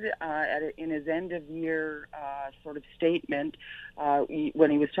stated in his end of year sort of statement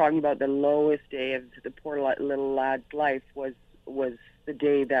when he was talking about the lowest day of the poor little lad's life was the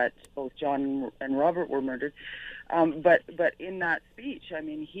day that both John and Robert were murdered. But in that speech, I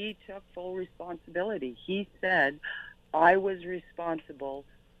mean, he took full responsibility. He said, "I was responsible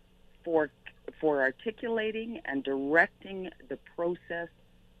for articulating and directing the process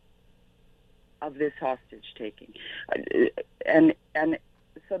of this hostage taking," and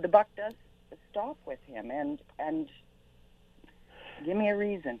so the buck does stop with him. And give me a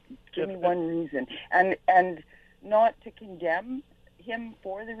reason. Give me one reason. And not to condemn, him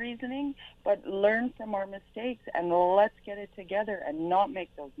for the reasoning, but learn from our mistakes and let's get it together and not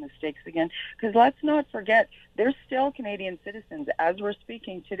make those mistakes again. Because let's not forget, there's still Canadian citizens, as we're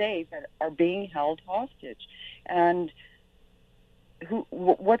speaking today, that are being held hostage. And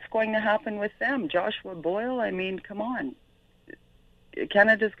what's going to happen with them? Joshua Boyle, I mean, come on.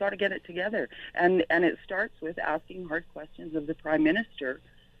 Canada's got to get it together. And it starts with asking hard questions of the Prime Minister.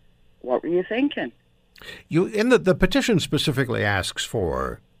 What were you thinking? The petition specifically asks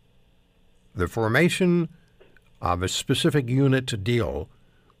for the formation of a specific unit to deal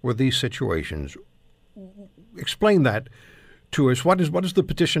with these situations. Explain that to us. What is the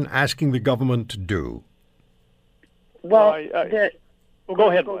petition asking the government to do? Well, go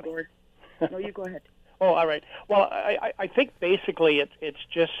ahead, Gord. No, you go ahead. Oh, all right. Well, I think basically it's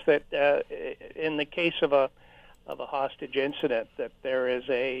just that in the case of a hostage incident, that there is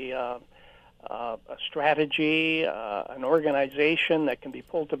a strategy, an organization that can be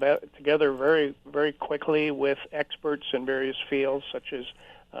pulled together very, very quickly with experts in various fields, such as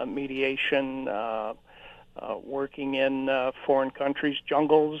mediation, working in foreign countries,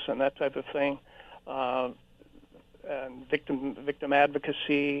 jungles, and that type of thing, and victim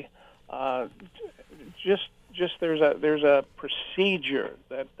advocacy. Just there's a procedure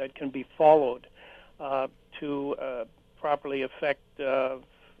that can be followed to properly affect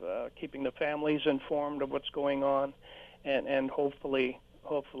keeping the families informed of what's going on, and hopefully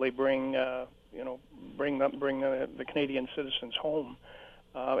bring the Canadian citizens home.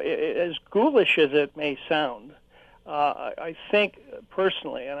 As ghoulish as it may sound, I think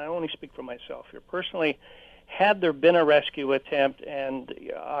personally, and I only speak for myself here, personally, had there been a rescue attempt and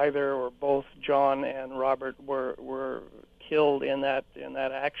either or both John and Robert were killed in that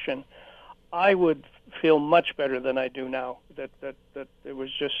action, I would feel much better than I do now. That it was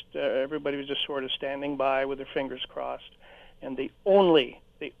just everybody was just sort of standing by with their fingers crossed, and the only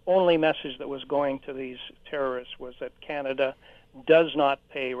message that was going to these terrorists was that Canada does not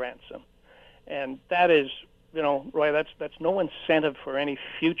pay ransom, and that is, Roy, that's no incentive for any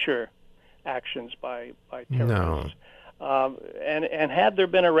future actions by terrorists. No. And had there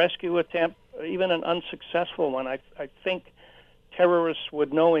been a rescue attempt, even an unsuccessful one, I think terrorists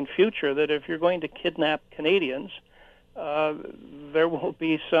would know in future that if you're going to kidnap Canadians, there will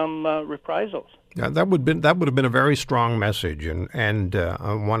be some reprisals. Yeah, that would have been a very strong message, and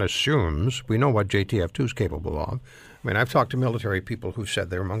one assumes we know what JTF2 is capable of. I mean, I've talked to military people who said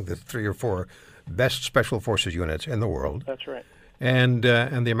they're among the 3 or 4 best special forces units in the world. That's right. And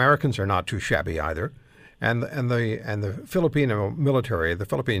the Americans are not too shabby either, and the Filipino military, the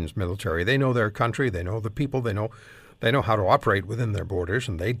Philippines military, they know their country, they know the people, they know how to operate within their borders,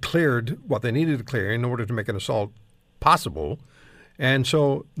 and they cleared what they needed to clear in order to make an assault possible, and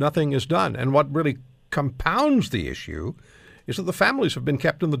so nothing is done. And what really compounds the issue is that the families have been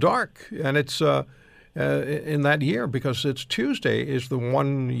kept in the dark, and it's in that year, because it's Tuesday is the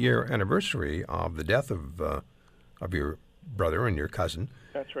 1-year anniversary of the death of your brother and your cousin.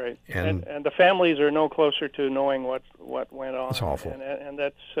 That's right. And the families are no closer to knowing what went on. It's awful. And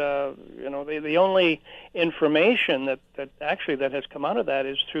that's the only information that has come out of that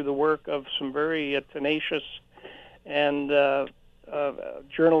is through the work of some very tenacious and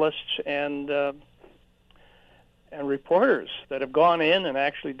journalists and reporters that have gone in and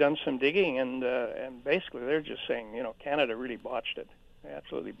actually done some digging, and basically they're just saying, Canada really botched it. They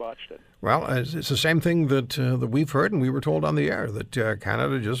absolutely botched it. Well, it's the same thing that we've heard, and we were told on the air, that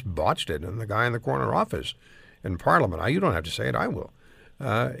Canada just botched it, and the guy in the corner office in Parliament, you don't have to say it, I will.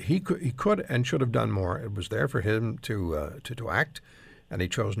 He could and should have done more. It was there for him to act, and he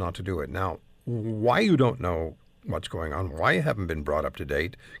chose not to do it. Now, why you don't know what's going on, why you haven't been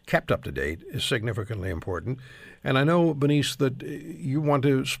kept up to date, is significantly important. And I know, Bernice, that you want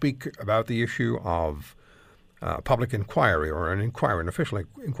to speak about the issue of public inquiry or an official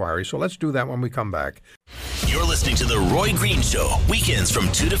inquiry. So let's do that when we come back. You're listening to The Roy Green Show, weekends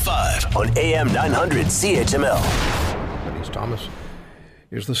from 2 to 5 on AM 900 CHML. Bernice Thomas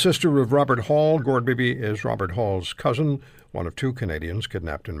is the sister of Robert Hall. Gord Bibby is Robert Hall's cousin, one of 2 Canadians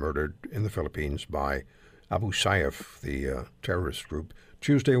kidnapped and murdered in the Philippines by Abu Sayyaf, the terrorist group.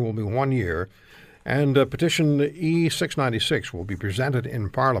 Tuesday will be 1 year, and petition E696 will be presented in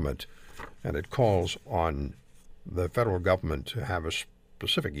Parliament, and it calls on the federal government to have a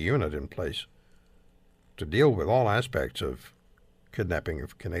specific unit in place to deal with all aspects of kidnapping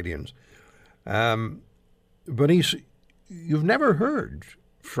of Canadians. Bernice, you've never heard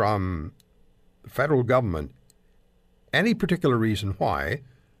from the federal government any particular reason why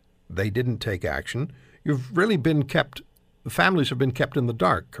they didn't take action. You've really been the families have been kept in the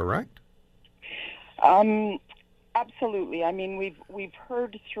dark, correct? Absolutely. I mean, we've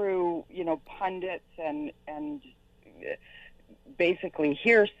heard through pundits and basically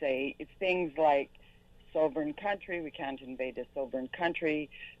hearsay things like sovereign country. We can't invade a sovereign country.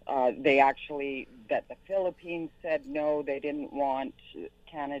 That the Philippines said no, they didn't want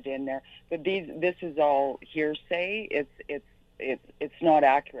Canada in there. But this is all hearsay. It's not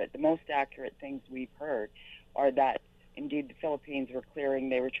accurate. The most accurate things we've heard are that indeed the Philippines were clearing.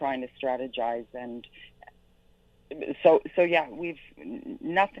 They were trying to strategize, and so yeah, we've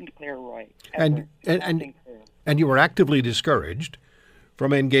nothing clear, Roy. And you were actively discouraged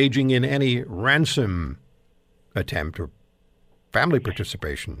from engaging in any ransom attempt or family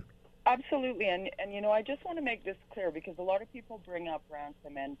participation. Absolutely, and I just want to make this clear because a lot of people bring up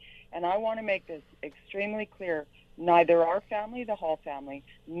ransom, and I want to make this extremely clear. Neither our family, the Hall family,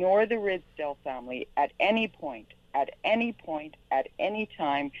 nor the Ridsdale family, at any point, at any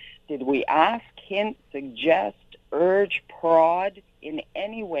time, did we ask, hint, suggest, urge, prod in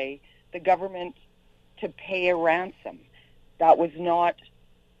any way the government to pay a ransom. That was not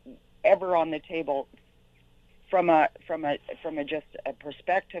ever on the table from a just a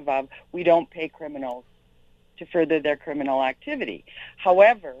perspective of we don't pay criminals to further their criminal activity.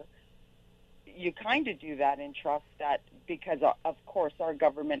 However, you kind of do that in trust that because of course our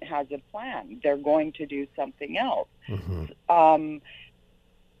government has a plan. They're going to do something else. Mm-hmm.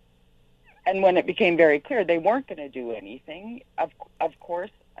 And when it became very clear they weren't going to do anything, of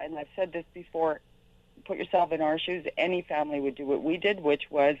course, and I've said this before, put yourself in our shoes, any family would do what we did, which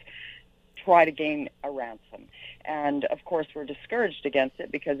was try to gain a ransom. And of course we're discouraged against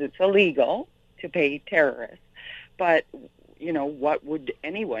it because it's illegal to pay terrorists. But what would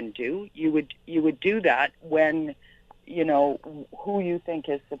anyone do? You would do that when who you think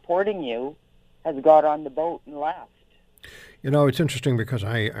is supporting you has got on the boat and left. It's interesting because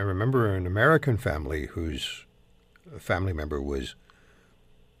I remember an American family whose family member was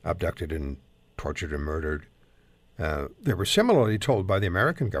abducted and tortured and murdered. They were similarly told by the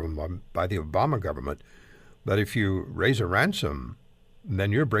American government, by the Obama government, that if you raise a ransom,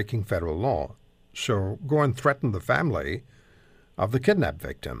 then you're breaking federal law. So go and threaten the family of the kidnapped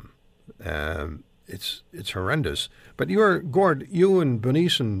victim. It's horrendous. But Gord, you and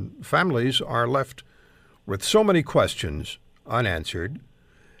Bernice and families are left with so many questions unanswered.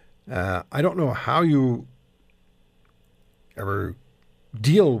 I don't know how you ever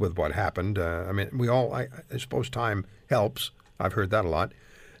deal with what happened. I mean, I suppose time helps. I've heard that a lot.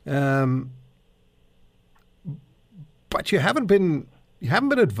 But you haven't been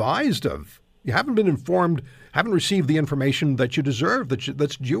advised of. You haven't been informed. Haven't received the information that you deserve.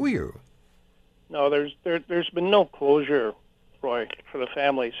 That's due you. No, there's been no closure, Roy, for the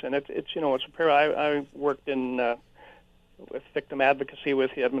families, and it's a pair. I worked with victim advocacy with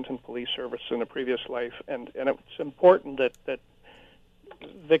the Edmonton Police Service in a previous life, and it's important that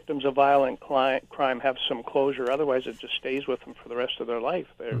victims of violent crime have some closure. Otherwise, it just stays with them for the rest of their life.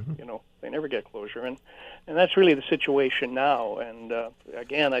 They never get closure, and that's really the situation now. And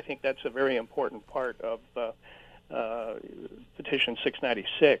again, I think that's a very important part of Petition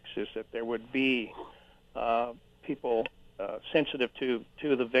 696 is that there would be people sensitive to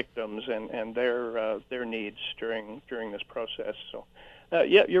the victims and their needs during this process. So,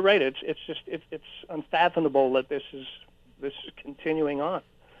 yeah, you're right. It's unfathomable that this is continuing on.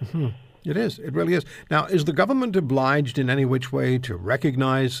 Mm-hmm. It is. It really is. Now, is the government obliged in any which way to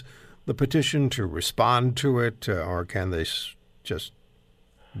recognize the petition, to respond to it, or can they just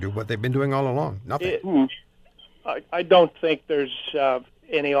do what they've been doing all along? Nothing. I don't think there's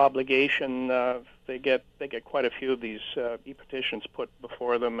any obligation. They get quite a few of these e-petitions put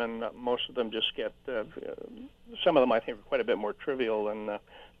before them, and most of them just get. Some of them, I think, are quite a bit more trivial. And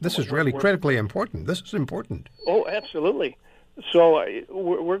this is really critically important. This is important. Oh, absolutely. So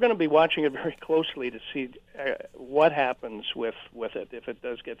we're going to be watching it very closely to see what happens with it if it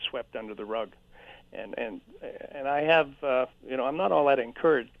does get swept under the rug. And I have I'm not all that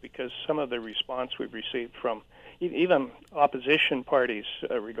encouraged because some of the response we've received from even opposition parties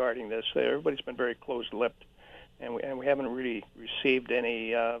regarding this, everybody's been very close-lipped, and we haven't really received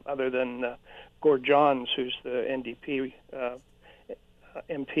any other than Gord Johns, who's the NDP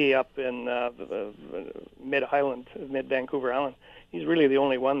MP up in mid-Vancouver Island. He's really the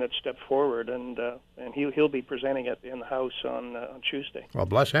only one that stepped forward, and he'll be presenting it in the House on Tuesday. Well,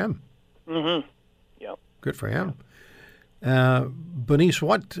 bless him. Mm-hmm. Yeah. Good for him. Bernice,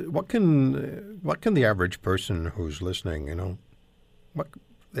 what can the average person who's listening, what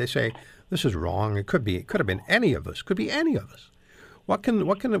they say, this is wrong. It could have been any of us. Could be any of us. What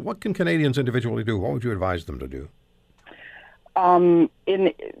can Canadians individually do? What would you advise them to do?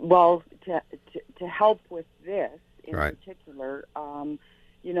 to help with this in Right. particular,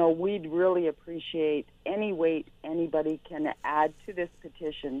 we'd really appreciate any weight anybody can add to this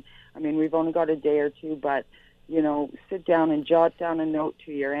petition. I mean, we've only got a day or two, but, sit down and jot down a note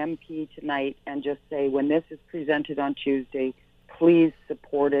to your MP tonight and just say, when this is presented on Tuesday, please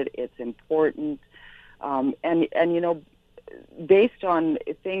support it. It's important. Based on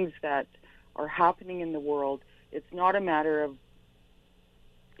things that are happening in the world, it's not a matter of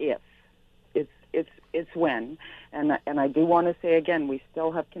if. It's when. And I do want to say again, we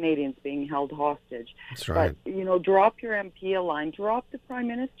still have Canadians being held hostage. That's right. But, drop your MP a line, drop the Prime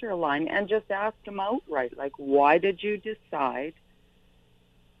Minister a line, and just ask him outright, like, why did you decide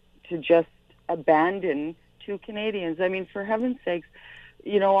to just abandon 2 Canadians? I mean, for heaven's sakes,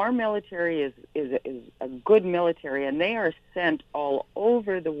 our military is a good military, and they are sent all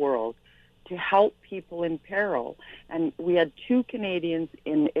over the world to help people in peril. And we had 2 Canadians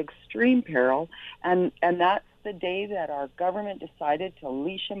in extreme peril, and that's the day that our government decided to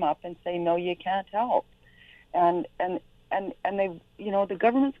leash them up and say, no, you can't help. And they, the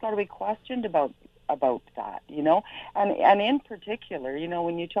government's got to be questioned about that, and in particular,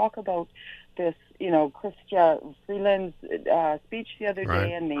 when you talk about this, Chrystia Freeland's speech the other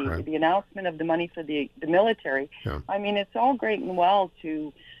day and the announcement of the money for the military. Yeah. I mean, it's all great and well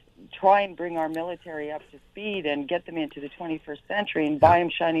to try and bring our military up to speed and get them into the 21st century and buy them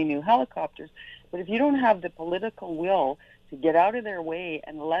shiny new helicopters. But if you don't have the political will to get out of their way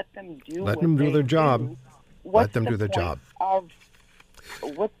and let them do their job, let them do their job.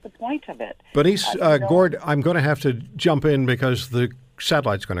 What's the point of it? Bernice, Gord, I'm going to have to jump in because the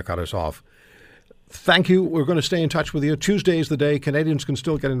satellite's going to cut us off. Thank you. We're going to stay in touch with you. Tuesday is the day. Canadians can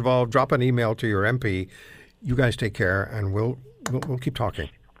still get involved. Drop an email to your MP. You guys take care, and we'll keep talking.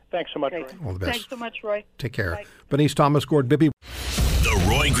 Thanks so much, Roy. All the best. Thanks so much, Roy. Take care. Bye. Bernice Thomas, Gord Bibby. The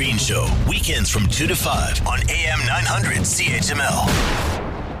Roy Green Show, weekends from 2 to 5 on AM 900 CHML.